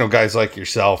these, you know, guys like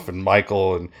yourself and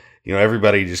Michael and, you know,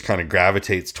 everybody just kind of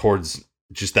gravitates towards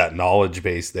just that knowledge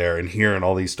base there and hearing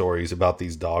all these stories about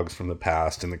these dogs from the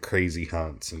past and the crazy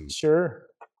hunts. And sure.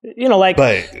 You know,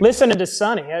 listening to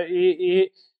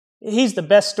Sonny, he's the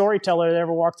best storyteller that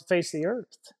ever walked the face of the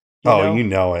earth. You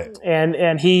know it. And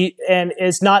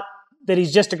it's not that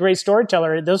he's just a great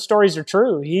storyteller. Those stories are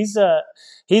true. He's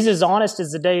as honest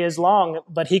as the day is long,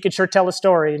 but he could sure tell a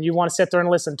story, and you want to sit there and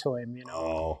listen to him. You know.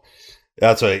 Oh,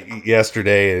 that's what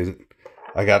yesterday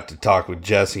I got to talk with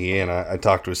Jesse, and I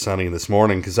talked with Sonny this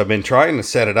morning because I've been trying to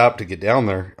set it up to get down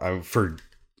there for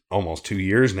almost 2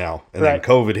 years now, and then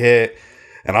COVID hit.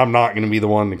 And I'm not going to be the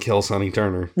one to kill Sonny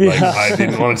Turner. I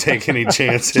didn't want to take any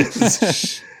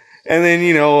chances. And then,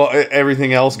 you know,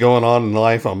 everything else going on in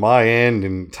life on my end,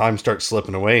 and time starts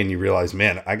slipping away, and you realize,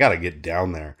 man, I got to get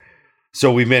down there.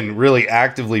 So we've been really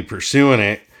actively pursuing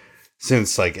it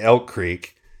since Elk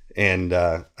Creek. And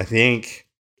I think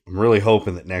I'm really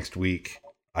hoping that next week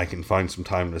I can find some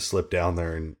time to slip down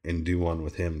there and do one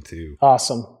with him too.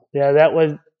 Awesome. Yeah,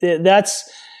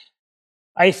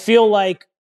 I feel like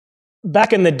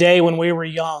back in the day when we were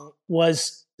young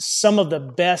was some of the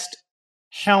best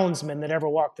houndsmen that ever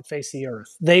walked the face of the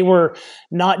earth. They were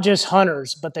not just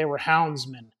hunters, but they were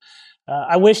houndsmen.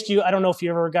 I don't know if you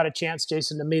ever got a chance,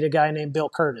 Jason, to meet a guy named Bill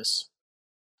Curtis.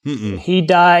 Mm-mm. He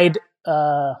died,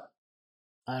 4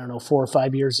 or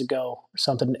 5 years ago or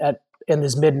something in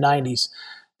his mid-90s.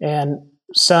 And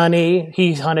Sonny,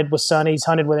 he hunted with Sonny, he's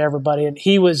hunted with everybody, and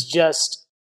he was just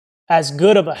as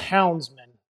good of a houndsman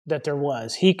that there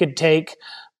was. He could take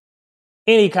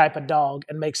any type of dog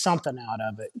and make something out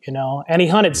of it, you know. And he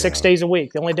hunted 6 days a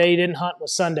week. The only day he didn't hunt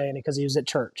was Sunday because he was at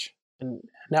church, and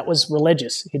that was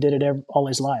religious. He did it all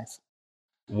his life.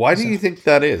 Why do you think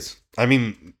that is? I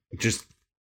mean, just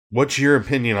what's your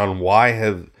opinion on why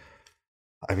have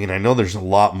I mean, I know there's a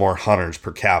lot more hunters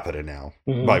per capita now,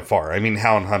 Mhm. by far. I mean,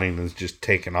 hound hunting has just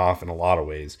taken off in a lot of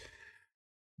ways.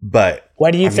 But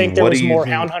Why do you I think mean, there what do was you more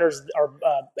think? hound hunters or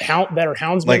better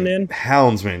houndsmen Like then?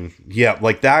 houndsmen, yeah,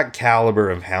 like that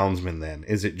caliber of houndsman. Then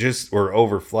is it just we're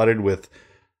over flooded with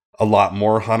a lot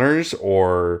more hunters,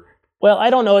 or Well,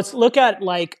 I don't know. It's look at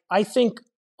like I think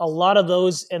a lot of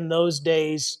those in those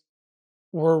days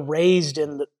were raised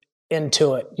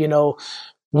into it. You know,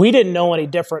 we didn't know any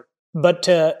different. But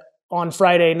on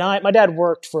Friday night, my dad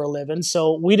worked for a living,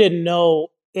 so we didn't know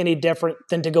any different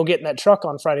than to go get in that truck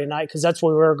on Friday night because that's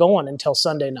where we were going until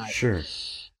Sunday night. sure,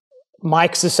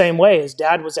 Mike's the same way. His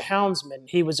dad was a houndsman.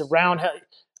 He was around.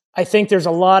 I think there's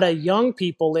a lot of young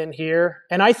people in here,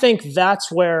 and I think that's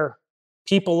where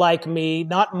people like me,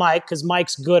 not Mike, because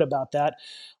Mike's good about that,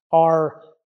 are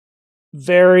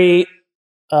very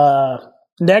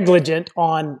negligent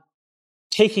on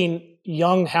taking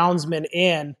young houndsmen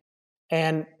in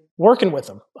and working with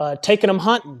them, taking them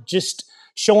hunting, just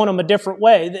showing them a different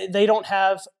way. They don't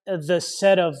have the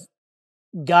set of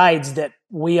guides that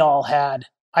we all had,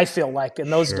 I feel like, in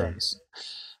those sure. days.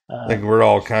 Like we're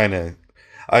all kind of,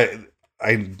 I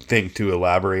I think to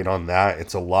elaborate on that,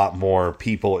 it's a lot more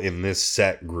people in this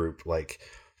set group. Like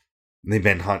they've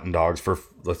been hunting dogs for,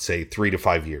 let's say, 3 to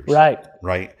 5 years, Right.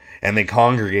 right? And they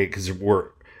congregate because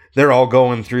they're all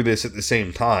going through this at the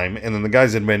same time, and then the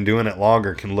guys that have been doing it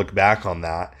longer can look back on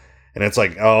that, and it's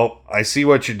like, oh, I see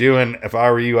what you're doing. If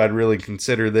I were you, I'd really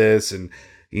consider this, and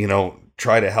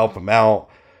try to help them out.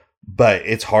 But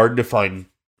it's hard to find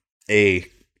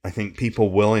I think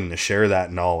people willing to share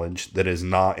that knowledge that is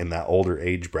not in that older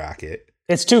age bracket.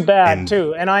 It's too bad And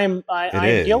too, and I'm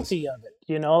is. guilty of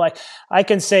it. Like I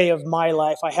can say of my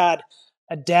life, I had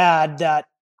a dad that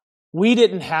we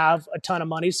didn't have a ton of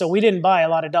money, so we didn't buy a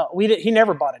lot of dog. He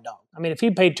never bought a dog. I mean, if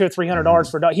he paid $200 or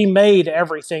 $300 for a dog, he made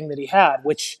everything that he had,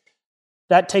 which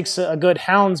that takes a good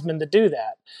houndsman to do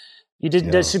that. You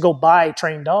didn't just go buy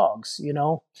trained dogs,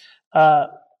 and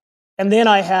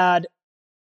then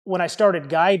when I started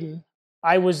guiding,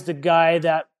 I was the guy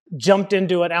that jumped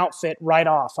into an outfit right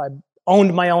off. I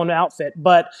owned my own outfit,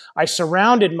 but I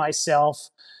surrounded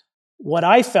myself. What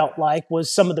I felt like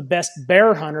was some of the best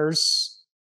bear hunters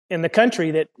in the country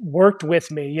that worked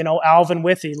with me. Alvin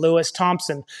Withy, Lewis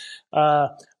Thompson,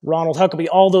 Ronald Huckabee,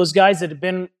 all those guys that have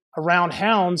been around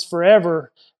hounds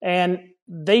forever, and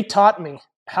they taught me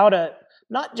how to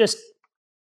not just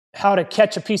how to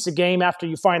catch a piece of game after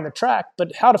you find the track,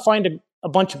 but how to find a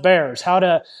bunch of bears, how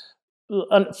to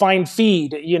find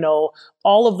feed,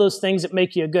 all of those things that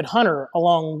make you a good hunter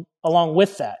along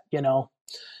with that,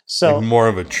 So like more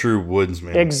of a true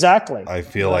woodsman. Exactly. I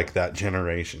feel like that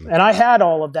generation. And I had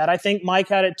all of that. I think Mike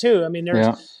had it too. I mean,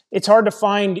 it's hard to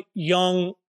find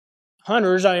young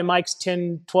hunters. I mean, Mike's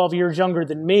 10, 12 years younger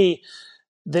than me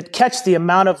that catch the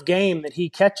amount of game that he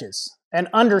catches and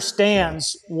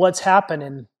understands what's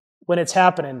happening when it's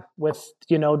happening with,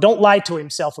 don't lie to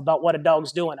himself about what a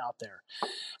dog's doing out there.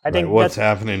 I think what's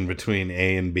happening between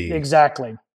A and B.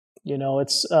 Exactly.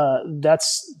 It's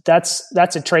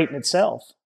that's a trait in itself.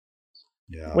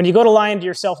 Yeah. When you go to lying to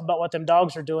yourself about what them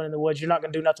dogs are doing in the woods, you're not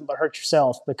going to do nothing but hurt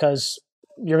yourself because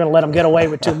you're going to let them get away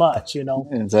with too much,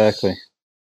 Exactly.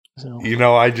 So.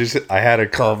 I had a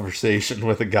conversation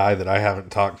with a guy that I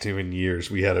haven't talked to in years.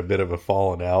 We had a bit of a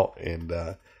falling out and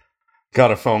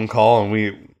got a phone call and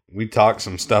we talked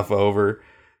some stuff over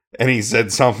and he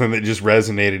said something that just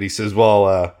resonated. He says,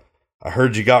 well, I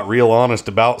heard you got real honest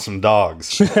about some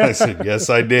dogs. I said, yes,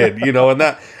 I did. And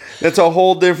that's a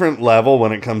whole different level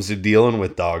when it comes to dealing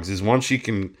with dogs is once you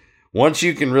can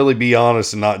really be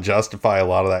honest and not justify a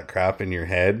lot of that crap in your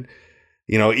head,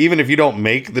 even if you don't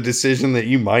make the decision that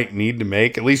you might need to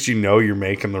make, at least you're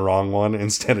making the wrong one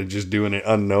instead of just doing it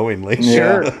unknowingly.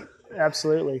 Sure.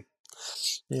 Absolutely.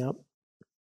 Yeah.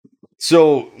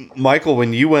 So, Michael,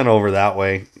 when you went over that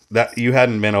way, that you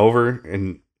hadn't been over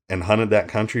and hunted that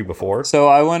country before? So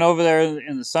I went over there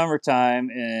in the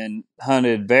summertime and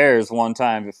hunted bears one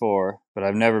time before, but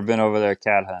I've never been over there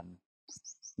cat hunting.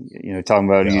 Talking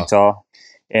about Utah.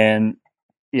 And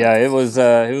yeah, it was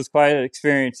quite an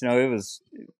experience. It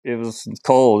was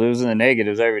cold. It was in the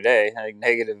negatives every day. I think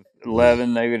negative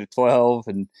 11, negative 12,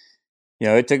 and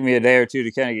it took me a day or two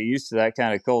to kind of get used to that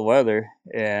kind of cold weather.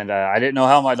 And I didn't know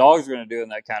how my dogs were going to do in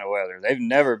that kind of weather. They've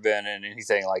never been in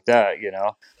anything like that,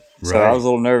 So I was a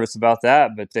little nervous about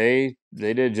that, but they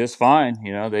did just fine.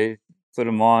 They put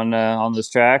them on those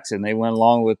tracks, and they went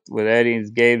along with Eddie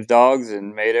and Gabe's dogs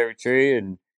and made every tree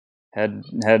and had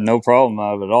no problem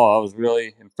out of it at all. I was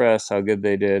really impressed how good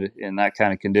they did in that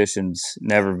kind of conditions,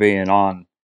 never being on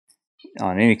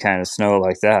any kind of snow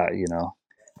like that.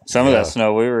 Some of that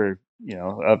snow we were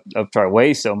up to our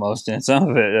waist almost, and some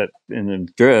of it in the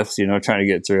drifts, trying to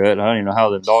get through it. I don't even know how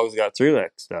the dogs got through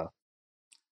that stuff.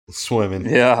 Swimming.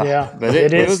 Yeah. But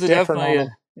it was definitely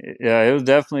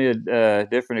a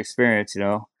different experience.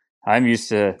 I'm used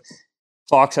to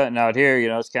fox hunting out here.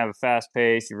 It's kind of a fast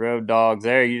pace. You road dogs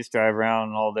there. You just drive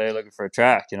around all day looking for a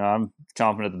track. I'm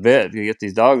chomping at the bit to get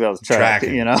these dogs out of the track.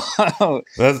 Tracking.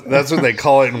 That's what they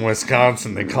call it in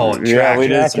Wisconsin. They call it tracking. Yeah, we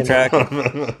did some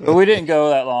tracking, but we didn't go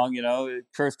that long.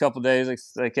 First couple of days,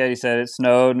 like Eddie said, it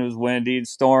snowed and it was windy and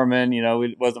storming.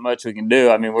 It wasn't much we can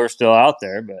do. I mean, we're still out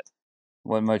there, but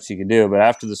wasn't much you could do. But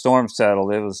after the storm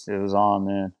settled, it was on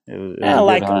then. It was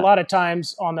like a lot of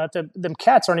times on that, them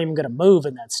cats aren't even going to move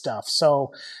in that stuff.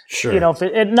 So, sure.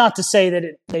 Not to say that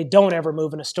they don't ever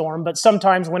move in a storm, but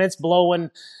sometimes when it's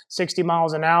blowing 60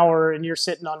 miles an hour and you're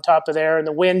sitting on top of there and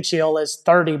the wind chill is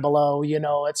 30 below,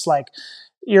 it's like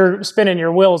you're spinning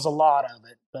your wheels a lot of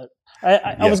it. But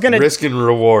I was going to risk and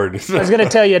reward. I was going to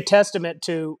tell you a testament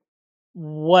to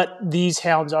what these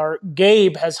hounds are.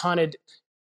 Gabe has hunted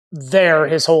there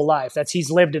his whole life.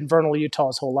 He's lived in Vernal, Utah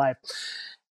his whole life.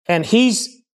 And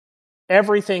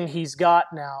everything he's got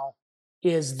now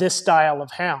is this style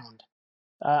of hound.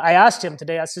 I asked him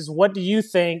today, I says, what do you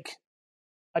think?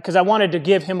 Because I wanted to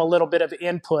give him a little bit of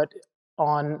input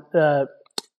on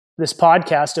this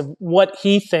podcast of what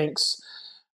he thinks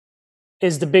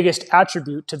is the biggest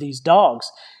attribute to these dogs.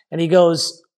 And he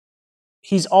goes,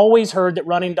 he's always heard that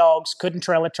running dogs couldn't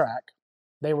trail a track.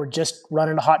 They were just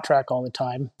running a hot track all the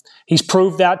time. He's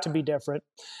proved that to be different.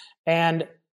 And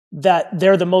that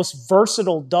they're the most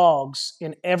versatile dogs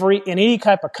in any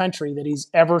type of country that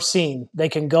he's ever seen. They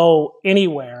can go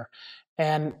anywhere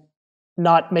and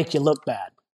not make you look bad,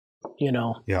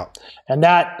 Yeah. And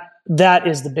that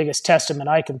is the biggest testament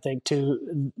I can think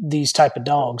to these type of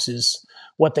dogs is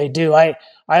what they do. I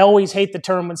always hate the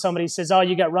term when somebody says, "Oh,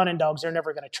 you got running dogs, they're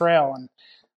never going to trail." And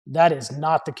that is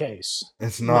not the case.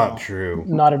 It's not true.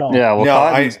 Not at all. Yeah,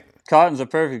 well, Cotton's a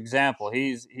perfect example.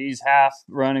 He's half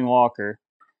running walker,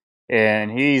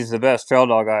 and he's the best trail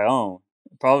dog I own.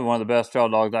 Probably one of the best trail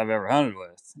dogs I've ever hunted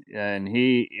with. And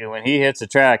when he hits a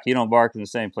track, he don't bark in the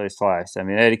same place twice. I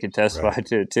mean, Eddie can testify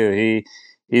to it too.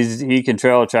 He can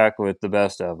trail a track with the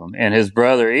best of them. And his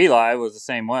brother Eli was the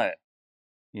same way.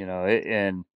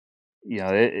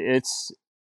 It's.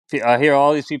 I hear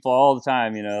all these people all the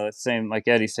time, it's the same like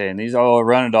Eddie's saying. These are a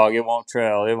running dog. It won't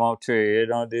trail. It won't tree. It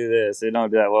don't do this. It don't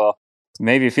do that. Well,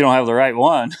 maybe if you don't have the right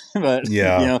one, but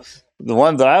the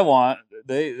ones that I want,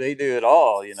 they do it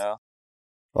all.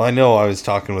 Well, I know I was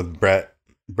talking with Brett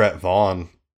Vaughn,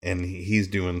 and he's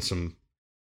doing some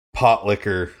pot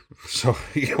liquor. So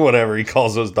whatever he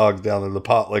calls those dogs down there, the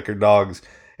pot liquor dogs,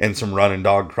 and some running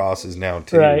dog crosses now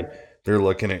too. Right. They're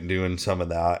looking at doing some of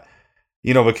that.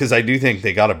 Because I do think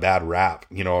they got a bad rap.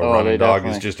 A running dog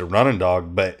is just a running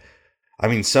dog. But, I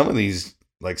mean, some of these,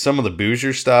 like some of the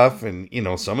Boozer stuff and,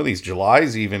 some of these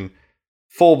Julys even,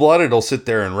 full-blooded will sit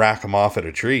there and rack them off at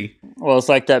a tree. Well, it's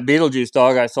like that Beetlejuice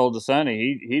dog I sold to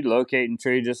Sonny. He'd locate and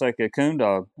tree just like a coon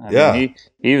dog. I mean,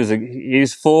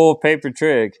 he's full paper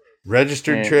trig.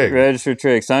 Registered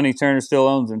trig. Sonny Turner still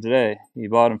owns him today. He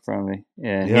bought him from me.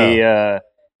 And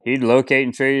he'd locate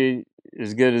and tree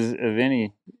as good as of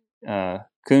any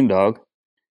coon dog,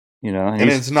 and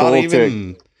it's not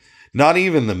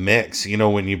even the mix,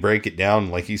 when you break it down,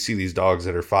 like you see these dogs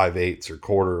that are 5/8 or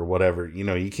quarter or whatever,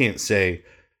 you can't say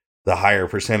the higher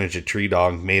percentage of tree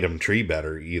dog made them tree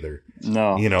better either.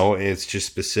 No, it's just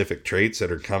specific traits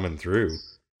that are coming through.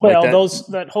 Well, like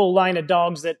that whole line of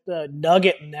dogs that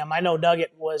Nugget in them, I know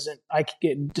Nugget wasn't, of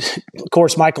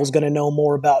course, Michael's going to know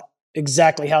more about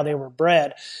exactly how they were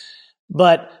bred,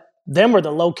 but them were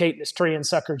the locatingest tree and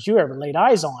suckers you ever laid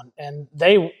eyes on. And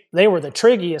they were the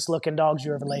triggiest looking dogs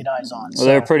you ever laid eyes on. Well,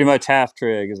 they're pretty much half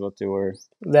trig is what they were.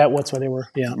 That's what they were.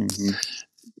 Yeah. Mm-hmm.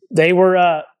 They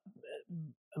were,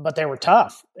 but they were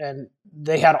tough and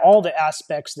they had all the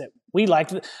aspects that we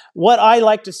liked. What I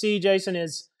like to see, Jason,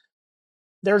 is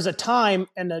there's a time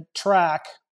in the track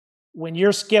when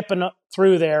you're skipping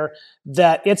through there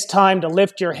that it's time to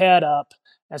lift your head up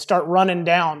and start running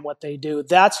down what they do.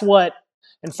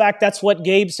 In fact, that's what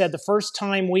Gabe said the first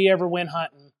time we ever went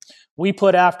hunting. We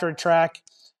put after a track,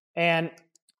 and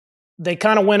they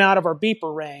kind of went out of our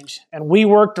beeper range. And we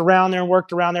worked around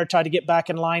there, tried to get back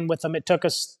in line with them. It took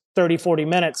us 30, 40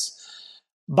 minutes.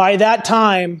 By that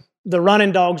time, the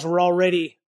running dogs were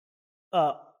already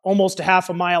almost a half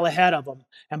a mile ahead of them.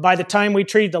 And by the time we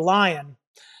treed the lion,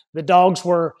 the dogs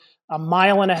were a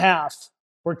mile and a half,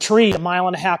 were treed a mile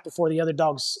and a half before the other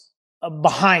dogs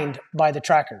behind by the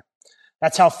tracker.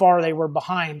 That's how far they were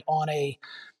behind on a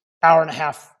hour and a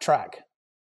half track.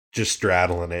 just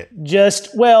straddling it. Just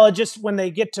when they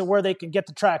get to where they can get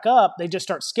the track up, they just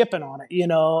start skipping on it,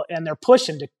 and they're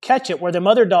pushing to catch it, where them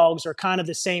other dogs are kind of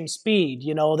the same speed,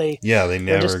 they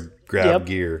never grab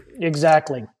gear.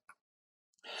 Exactly.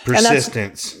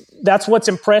 Persistence. And that's what's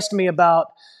impressed me about,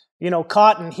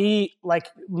 Cotton. He, like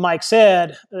Mike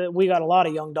said, we got a lot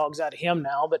of young dogs out of him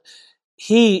now, but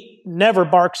he never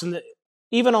barks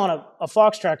even on a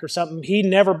fox track or something, he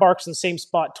never barks in the same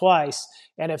spot twice.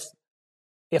 And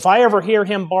if I ever hear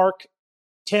him bark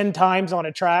 10 times on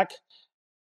a track,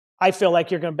 I feel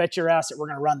like you're going to bet your ass that we're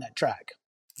going to run that track.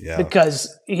 Yeah.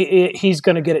 Because he's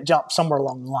going to get it jumped somewhere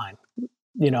along the line,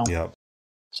 Yep.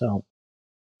 So,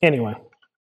 anyway.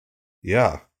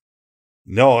 Yeah.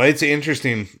 No, it's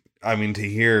interesting, to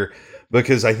hear,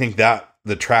 because I think that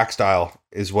the track style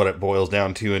is what it boils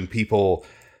down to, and people,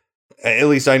 at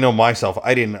least I know myself,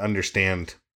 I didn't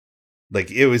understand,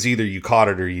 like, it was either you caught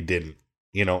it or you didn't.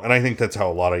 And I think that's how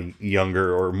a lot of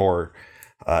younger or more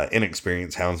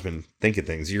inexperienced houndsmen think of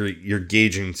things. You're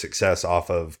gauging success off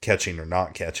of catching or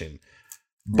not catching.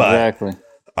 But, exactly.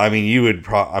 You would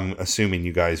I'm assuming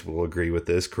you guys will agree with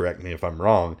this. Correct me if I'm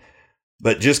wrong.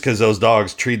 But just because those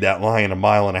dogs treed that lion 1.5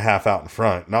 miles out in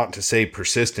front, not to say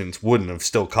persistence wouldn't have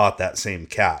still caught that same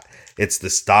cat. It's the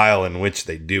style in which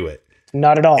they do it.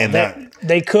 Not at all. And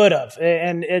they could have.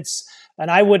 And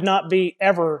I would not be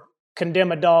ever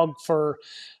condemn a dog for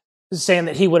saying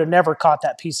that he would have never caught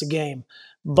that piece of game.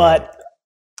 But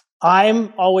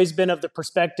I'm always been of the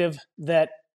perspective that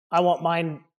I want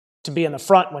mine to be in the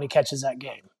front when he catches that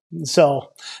game.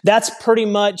 So that's pretty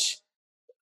much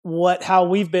how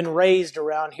we've been raised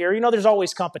around here. There's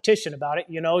always competition about it.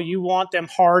 You want them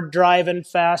hard driving,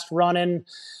 fast running.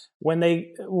 When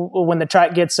the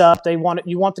track gets up, you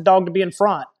want the dog to be in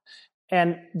front.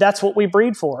 And that's what we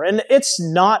breed for. And it's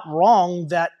not wrong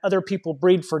that other people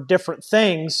breed for different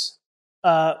things,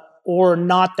 or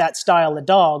not that style of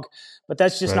dog, but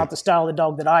that's just not the style of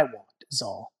dog that I want, is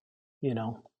all,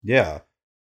 Yeah.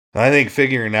 I think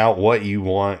figuring out what you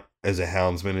want as a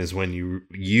houndsman is when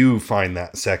you find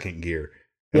that second gear.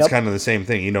 It's kind of the same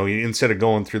thing. Instead of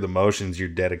going through the motions, you're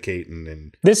dedicating.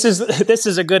 And this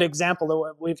is a good example of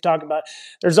what we've talked about.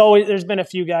 There's been a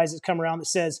few guys that come around that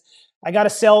says, I got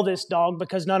to sell this dog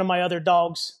because none of my other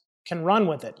dogs can run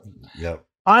with it. Yep.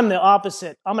 I'm the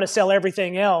opposite. I'm going to sell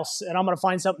everything else, and I'm going to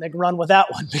find something that can run with that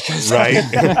one. Because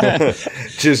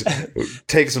just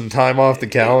take some time off the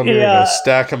calendar and a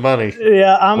stack of money.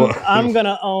 Yeah, I'm going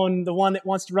to own the one that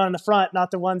wants to run in the front, not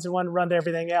the ones that want to run to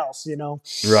everything else.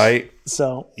 Right.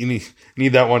 So you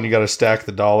need that one. You got to stack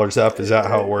the dollars up. Is that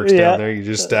how it works down there? You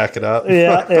just stack it up.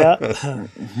 Yeah.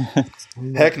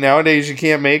 Heck, nowadays you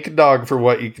can't make a dog for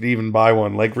what you could even buy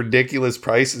one. Like ridiculous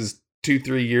prices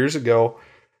 2-3 years ago.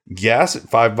 Gas at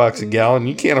 $5 a gallon.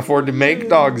 You can't afford to make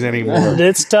dogs anymore.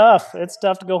 It's tough. It's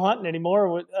tough to go hunting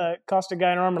anymore. It cost a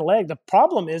guy an arm and a leg. The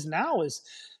problem is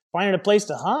finding a place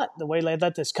to hunt the way they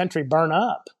let this country burn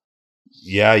up.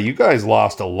 Yeah, you guys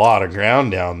lost a lot of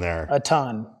ground down there. A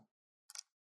ton.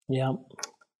 Yeah.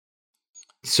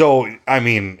 So, and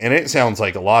it sounds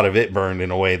like a lot of it burned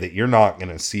in a way that you're not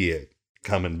going to see it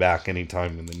coming back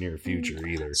anytime in the near future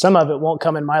either. Some of it won't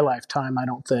come in my lifetime, I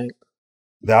don't think.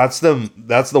 That's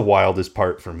the wildest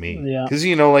part for me. Yeah. Because,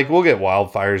 we'll get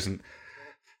wildfires.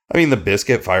 And the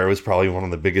Biscuit Fire was probably one of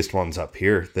the biggest ones up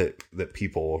here that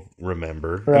people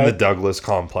remember. Right. And the Douglas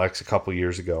Complex a couple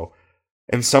years ago.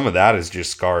 And some of that is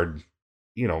just scarred,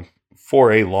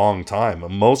 for a long time.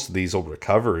 And most of these will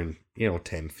recover in,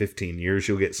 10, 15 years.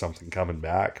 You'll get something coming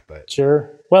back. But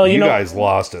sure. Well, you guys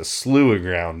lost a slew of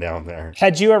ground down there.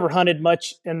 Had you ever hunted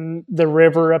much in the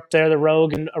river up there, the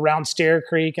Rogue, and around Stair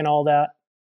Creek and all that?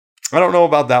 I don't know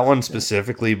about that one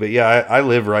specifically, but yeah, I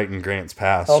live right in Grants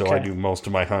Pass, okay. So I do most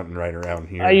of my hunting right around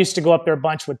here. I used to go up there a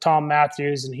bunch with Tom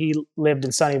Matthews, and he lived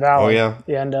in Sunny Valley. Oh,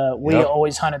 yeah. And we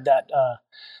always hunted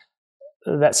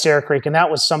that Stair Creek, and that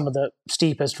was some of the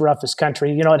steepest, roughest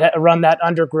country. It had run that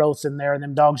undergrowth in there, and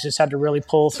them dogs just had to really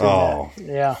pull through that.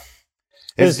 Yeah.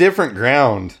 It's different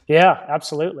ground. Yeah,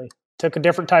 absolutely. Took a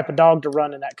different type of dog to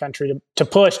run in that country to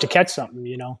push, to catch something,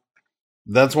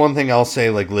 That's one thing I'll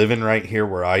say, like living right here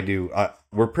where I do,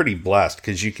 we're pretty blessed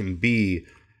because you can be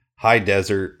high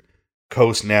desert,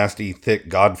 coast nasty, thick,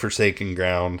 godforsaken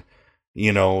ground.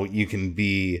 You can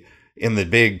be in the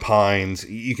big pines.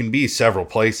 You can be several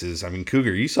places.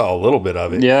 Cougar, you saw a little bit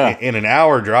of it. Yeah. In an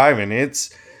hour driving, it's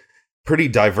pretty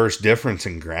diverse difference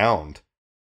in ground.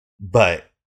 But,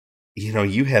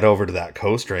 you head over to that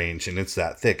coast range and it's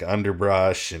that thick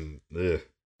underbrush and ugh.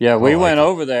 Yeah, we went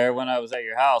over there when I was at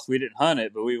your house. We didn't hunt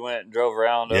it, but we went and drove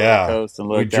around over the coast and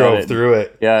looked at it. We drove through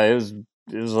it. Yeah, it was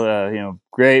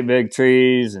great big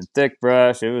trees and thick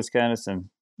brush. It was kind of some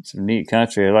neat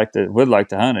country. Would like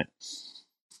to hunt it.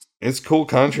 It's cool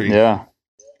country. Yeah.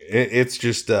 It's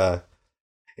just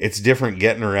it's different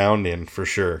getting around in for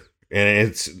sure. And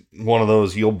it's one of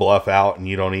those you'll bluff out and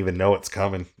you don't even know it's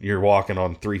coming. You're walking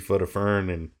on 3 foot of fern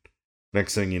and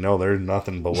next thing you know, there's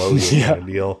nothing below you kind of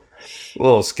deal. A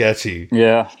little sketchy.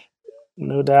 Yeah.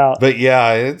 No doubt. But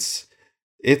yeah, it's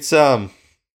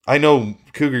I know,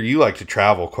 Cougar, you like to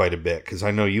travel quite a bit because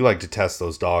I know you like to test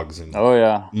those dogs in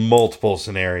multiple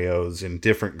scenarios and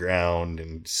different ground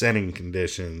and setting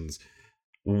conditions.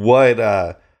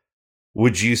 What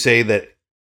would you say that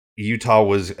Utah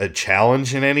was a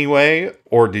challenge in any way,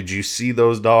 or did you see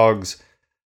those dogs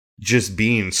just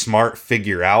being smart,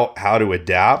 figure out how to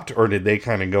adapt, or did they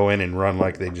kind of go in and run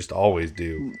like they just always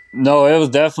do? No, it was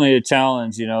definitely a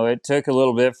challenge. It took a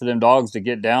little bit for them dogs to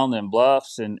get down them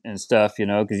bluffs and stuff,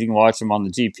 because you can watch them on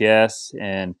the GPS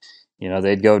and,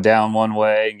 they'd go down one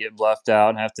way and get bluffed out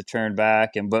and have to turn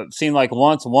back. But it seemed like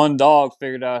once one dog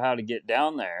figured out how to get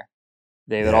down there,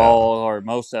 they would all, or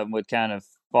most of them would kind of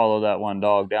follow that one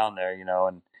dog down there,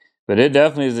 but it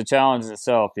definitely is a challenge in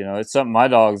itself. It's something my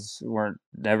dogs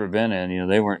never been in.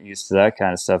 They weren't used to that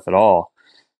kind of stuff at all.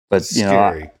 But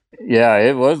scary.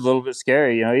 It was a little bit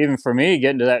scary. Even for me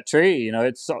getting to that tree,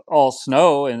 it's all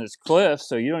snow and it's cliffs,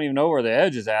 so you don't even know where the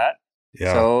edge is at.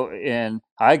 Yeah. So, and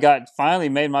I finally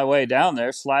made my way down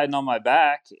there, sliding on my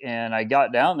back, and I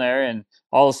got down there, and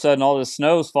all of a sudden, all the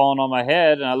snow's falling on my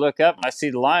head, and I look up and I see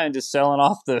the lion just sailing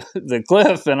off the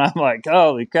cliff, and I'm like,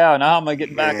 holy cow! Now how am I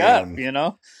getting back up?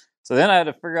 So then I had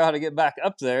to figure out how to get back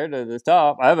up there to the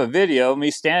top. I have a video of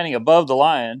me standing above the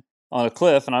lion on a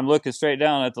cliff, and I'm looking straight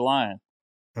down at the lion.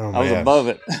 Oh, I was above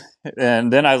it.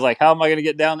 And then I was like, how am I going to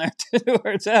get down there to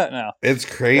where it's at now? It's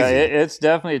crazy. Yeah, it's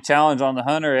definitely a challenge on the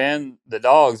hunter and the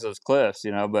dogs, those cliffs,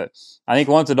 but I think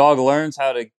once a dog learns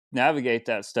how to navigate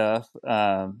that stuff,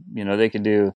 they can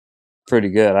do pretty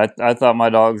good. I thought my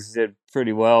dogs did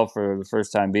pretty well for the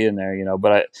first time being there,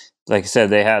 but like I said,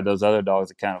 they had those other dogs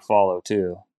that kind of follow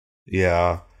too.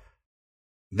 Yeah.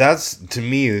 That's, to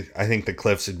me, I think the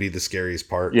cliffs would be the scariest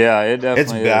part. Yeah, it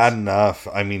definitely It's bad enough.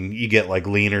 I mean, you get like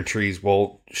leaner trees.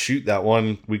 Well, shoot, that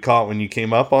one we caught when you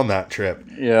came up on that trip.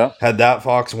 Yeah. Had that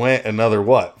fox went another,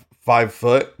 5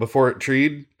 foot before it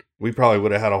treed, we probably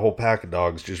would have had a whole pack of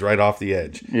dogs just right off the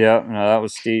edge. Yeah, no, that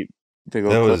was steep. Big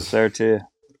old cliffs there too.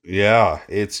 Yeah,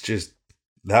 it's just,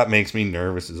 that makes me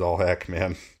nervous as all heck,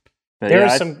 man.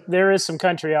 There is some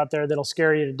country out there that'll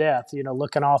scare you to death.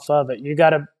 Looking off of it, you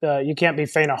can't be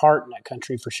faint of heart in that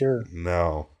country for sure.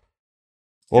 No.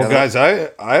 Well, guys,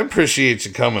 I appreciate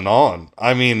you coming on.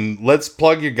 I mean, let's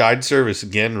plug your guide service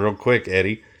again, real quick,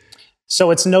 Eddie. So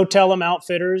it's No Tell 'em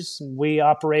Outfitters. We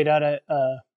operate out of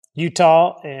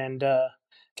Utah and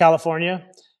California,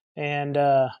 and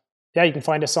you can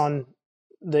find us on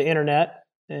the internet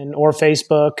or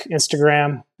Facebook,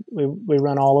 Instagram. We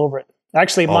run all over it.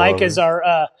 Actually, Mike is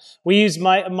our. We use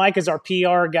Mike as our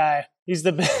PR guy. He's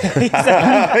the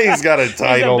he's got a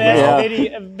title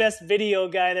best video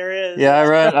guy there is. Yeah,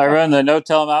 I run the No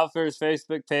Tell 'em Outfitters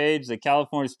Facebook page, the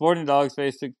California Sporting Dogs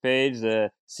Facebook page,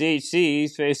 the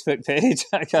CHC's Facebook page.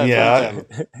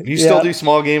 You still do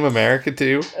Small Game America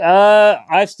too?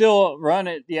 I still run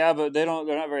it, but they're not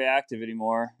very active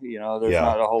anymore. There's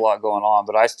not a whole lot going on,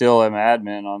 but I still am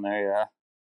admin on there. Yeah.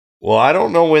 Well, I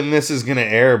don't know when this is going to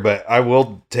air, but I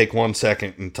will take 1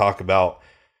 second and talk about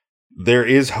there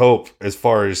is hope as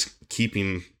far as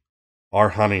keeping our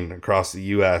hunting across the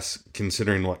U.S.,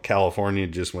 considering what California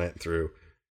just went through.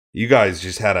 You guys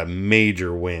just had a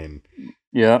major win.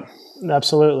 Yeah,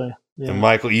 absolutely. Yeah. And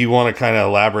Michael, you want to kind of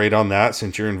elaborate on that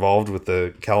since you're involved with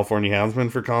the California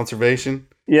Houndsmen for Conservation?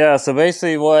 Yeah, so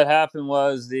basically what happened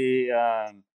was the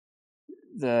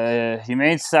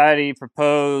Humane Society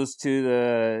proposed to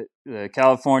the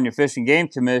California Fish and Game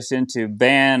Commission to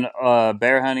ban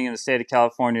bear hunting in the state of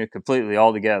California completely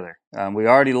altogether. We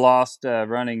already lost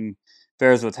running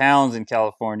bears with hounds in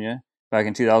California back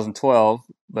in 2012,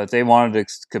 but they wanted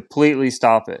to completely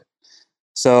stop it.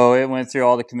 So it went through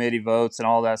all the committee votes and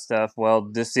all that stuff. Well,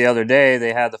 just the other day,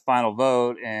 they had the final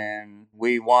vote, and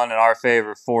we won in our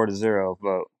favor 4-0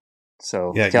 vote.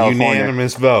 So yeah,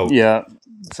 unanimous vote. Yeah.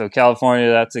 So California,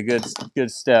 that's a good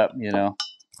step, in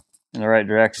the right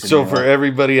direction. So for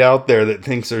everybody out there that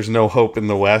thinks there's no hope in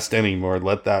the West anymore,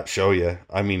 let that show you.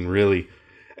 I mean, really.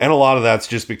 And a lot of that's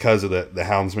just because of the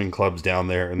houndsman clubs down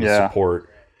there and the support.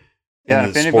 Yeah,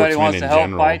 if anybody wants to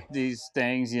help fight these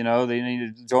things, they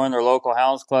need to join their local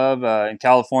hounds club. In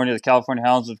California, the California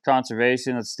Hounds of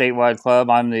Conservation, it's a statewide club.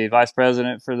 I'm the vice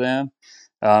president for them.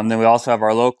 Then we also have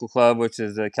our local club, which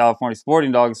is the California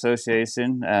Sporting Dog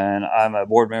Association, and I'm a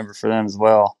board member for them as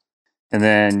well. And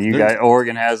then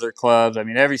Oregon has their clubs. I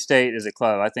mean, every state is a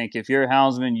club. I think if you're a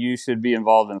houndsman, you should be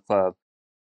involved in a club.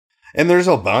 And there's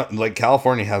a bunch, like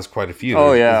California has quite a few.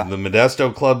 Oh, yeah. The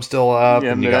Modesto Club's still up,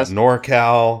 and you got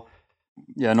NorCal.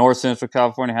 Yeah, North Central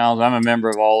California Hounds. I'm a member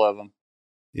of all of them.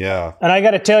 Yeah. And I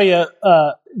got to tell you,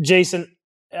 Jason,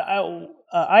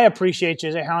 I appreciate you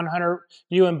as a hound hunter,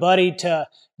 you and Buddy, to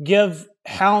give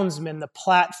houndsmen the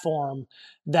platform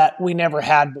that we never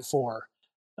had before.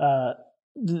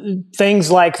 Things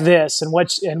like this and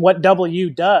what W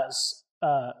does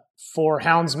for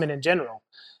houndsmen in general.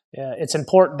 It's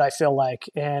important, I feel like.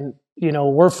 And,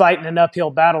 we're fighting an uphill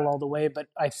battle all the way, but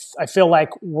I feel like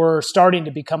we're starting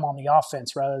to become on the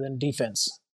offense rather than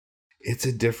defense. It's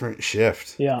a different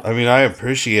shift. Yeah. I mean, I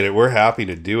appreciate it. We're happy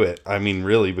to do it. I mean,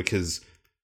 really, because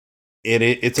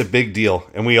it's a big deal,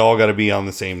 and we all got to be on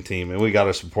the same team, and we got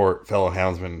to support fellow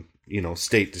houndsmen,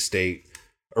 state to state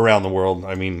around the world.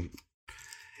 I mean,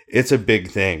 it's a big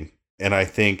thing. And I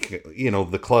think,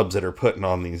 the clubs that are putting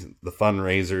on the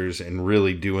fundraisers and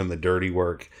really doing the dirty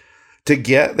work to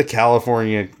get the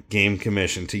California Game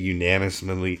Commission to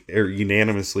unanimously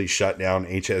shut down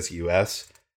HSUS,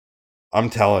 I'm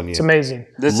telling you, it's amazing.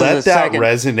 Let that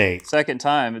resonate. Second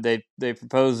time they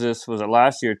proposed this, was it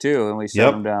last year too, and we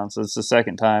shut them down. So it's the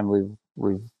second time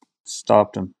we've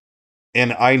stopped them.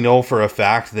 And I know for a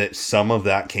fact that some of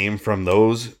that came from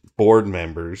those board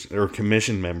members or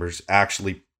commission members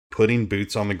actually putting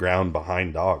boots on the ground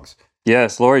behind dogs.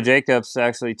 Yes, Lori Jacobs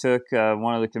actually took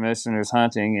one of the commissioners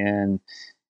hunting,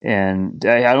 and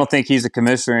I don't think he's a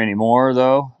commissioner anymore,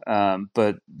 though.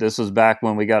 But this was back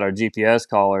when we got our GPS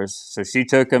collars. So she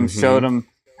took him, showed him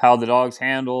how the dogs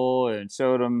handle, and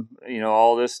showed him,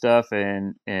 all this stuff.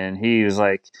 And he was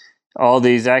like, all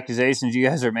these accusations you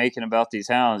guys are making about these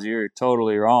hounds, you're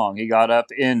totally wrong. He got up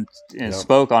and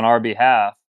spoke on our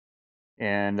behalf.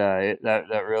 And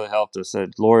that really helped us.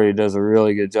 Lori does a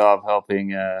really good job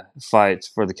helping fights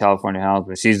for the California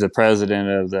Houndsman. She's the president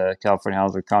of the California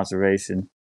Houndsman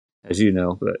Conservation, as you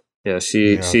know. But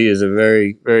she is a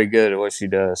very, very good at what she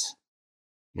does.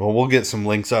 Well, we'll get some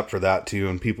links up for that too,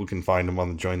 and people can find them on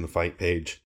the Join the Fight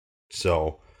page.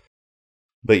 So,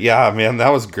 but yeah, man,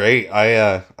 that was great.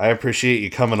 I appreciate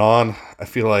you coming on. I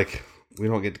feel like we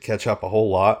don't get to catch up a whole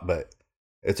lot, but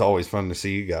it's always fun to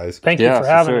see you guys. Thank you for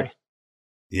having me.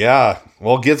 Yeah,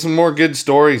 well, get some more good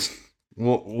stories.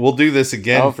 We'll do this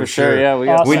again for sure. Yeah, we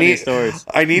got plenty of stories.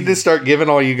 I need to start giving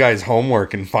all you guys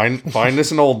homework and find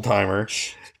us an old timer,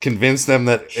 convince them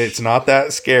that it's not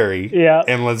that scary. Yeah,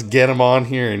 and let's get them on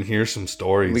here and hear some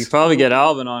stories. We could probably get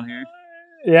Alvin on here.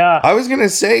 Yeah, I was gonna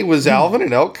say, was Alvin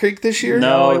at Elk Creek this year?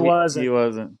 No, he wasn't. He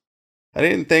wasn't. I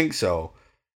didn't think so.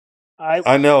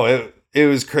 I know it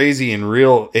was crazy and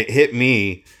real. It hit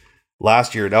me.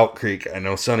 Last year at Elk Creek, I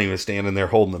know Sonny was standing there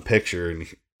holding a picture, and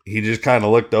he just kind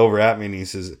of looked over at me and he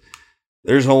says,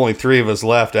 "There's only 3 of us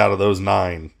left out of those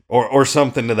 9," or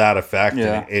something to that effect.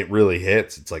 Yeah. And it really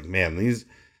hits. It's like, man,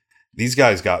 these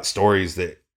guys got stories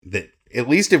that at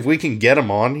least if we can get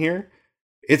them on here,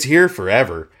 it's here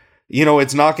forever.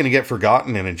 It's not going to get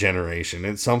forgotten in a generation.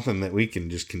 It's something that we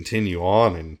can just continue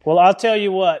on. And well, I'll tell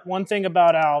you what. One thing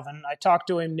about Alvin, I talk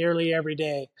to him nearly every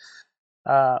day.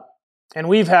 And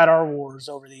we've had our wars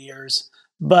over the years,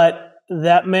 but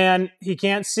that man, he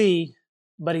can't see,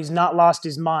 but he's not lost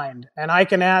his mind. And I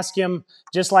can ask him,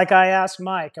 just like I asked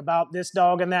Mike about this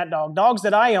dog and that dog, dogs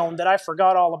that I own that I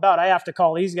forgot all about. I have to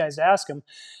call these guys to ask him.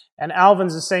 And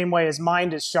Alvin's the same way. His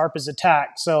mind is sharp as a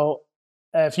tack. So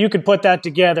if you could put that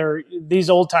together, these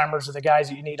old timers are the guys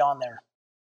that you need on there.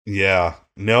 Yeah,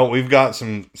 no, we've got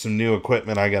some new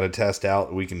equipment I got to test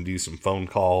out. We can do some phone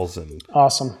calls and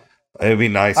awesome. It'd be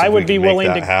nice. I would be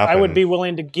willing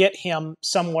to get him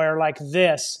somewhere like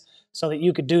this so that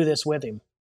you could do this with him.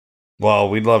 Well,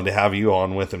 we'd love to have you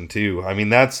on with him too. I mean,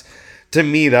 that's to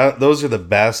me those are the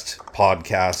best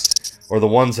podcasts, or the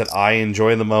ones that I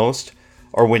enjoy the most,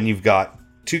 or when you've got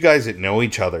 2 guys that know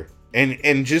each other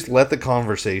and just let the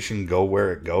conversation go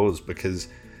where it goes, because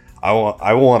I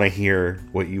want to hear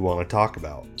what you want to talk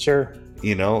about. Sure.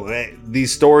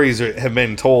 These stories have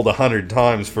been told 100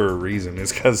 times for a reason.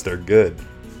 It's because they're good.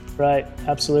 Right.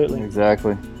 Absolutely.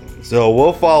 Exactly. So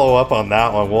we'll follow up on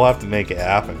that one. We'll have to make it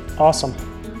happen. Awesome.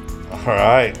 All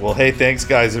right. Well, hey, thanks,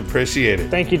 guys. Appreciate it.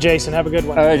 Thank you, Jason. Have a good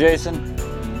one. All right, Jason.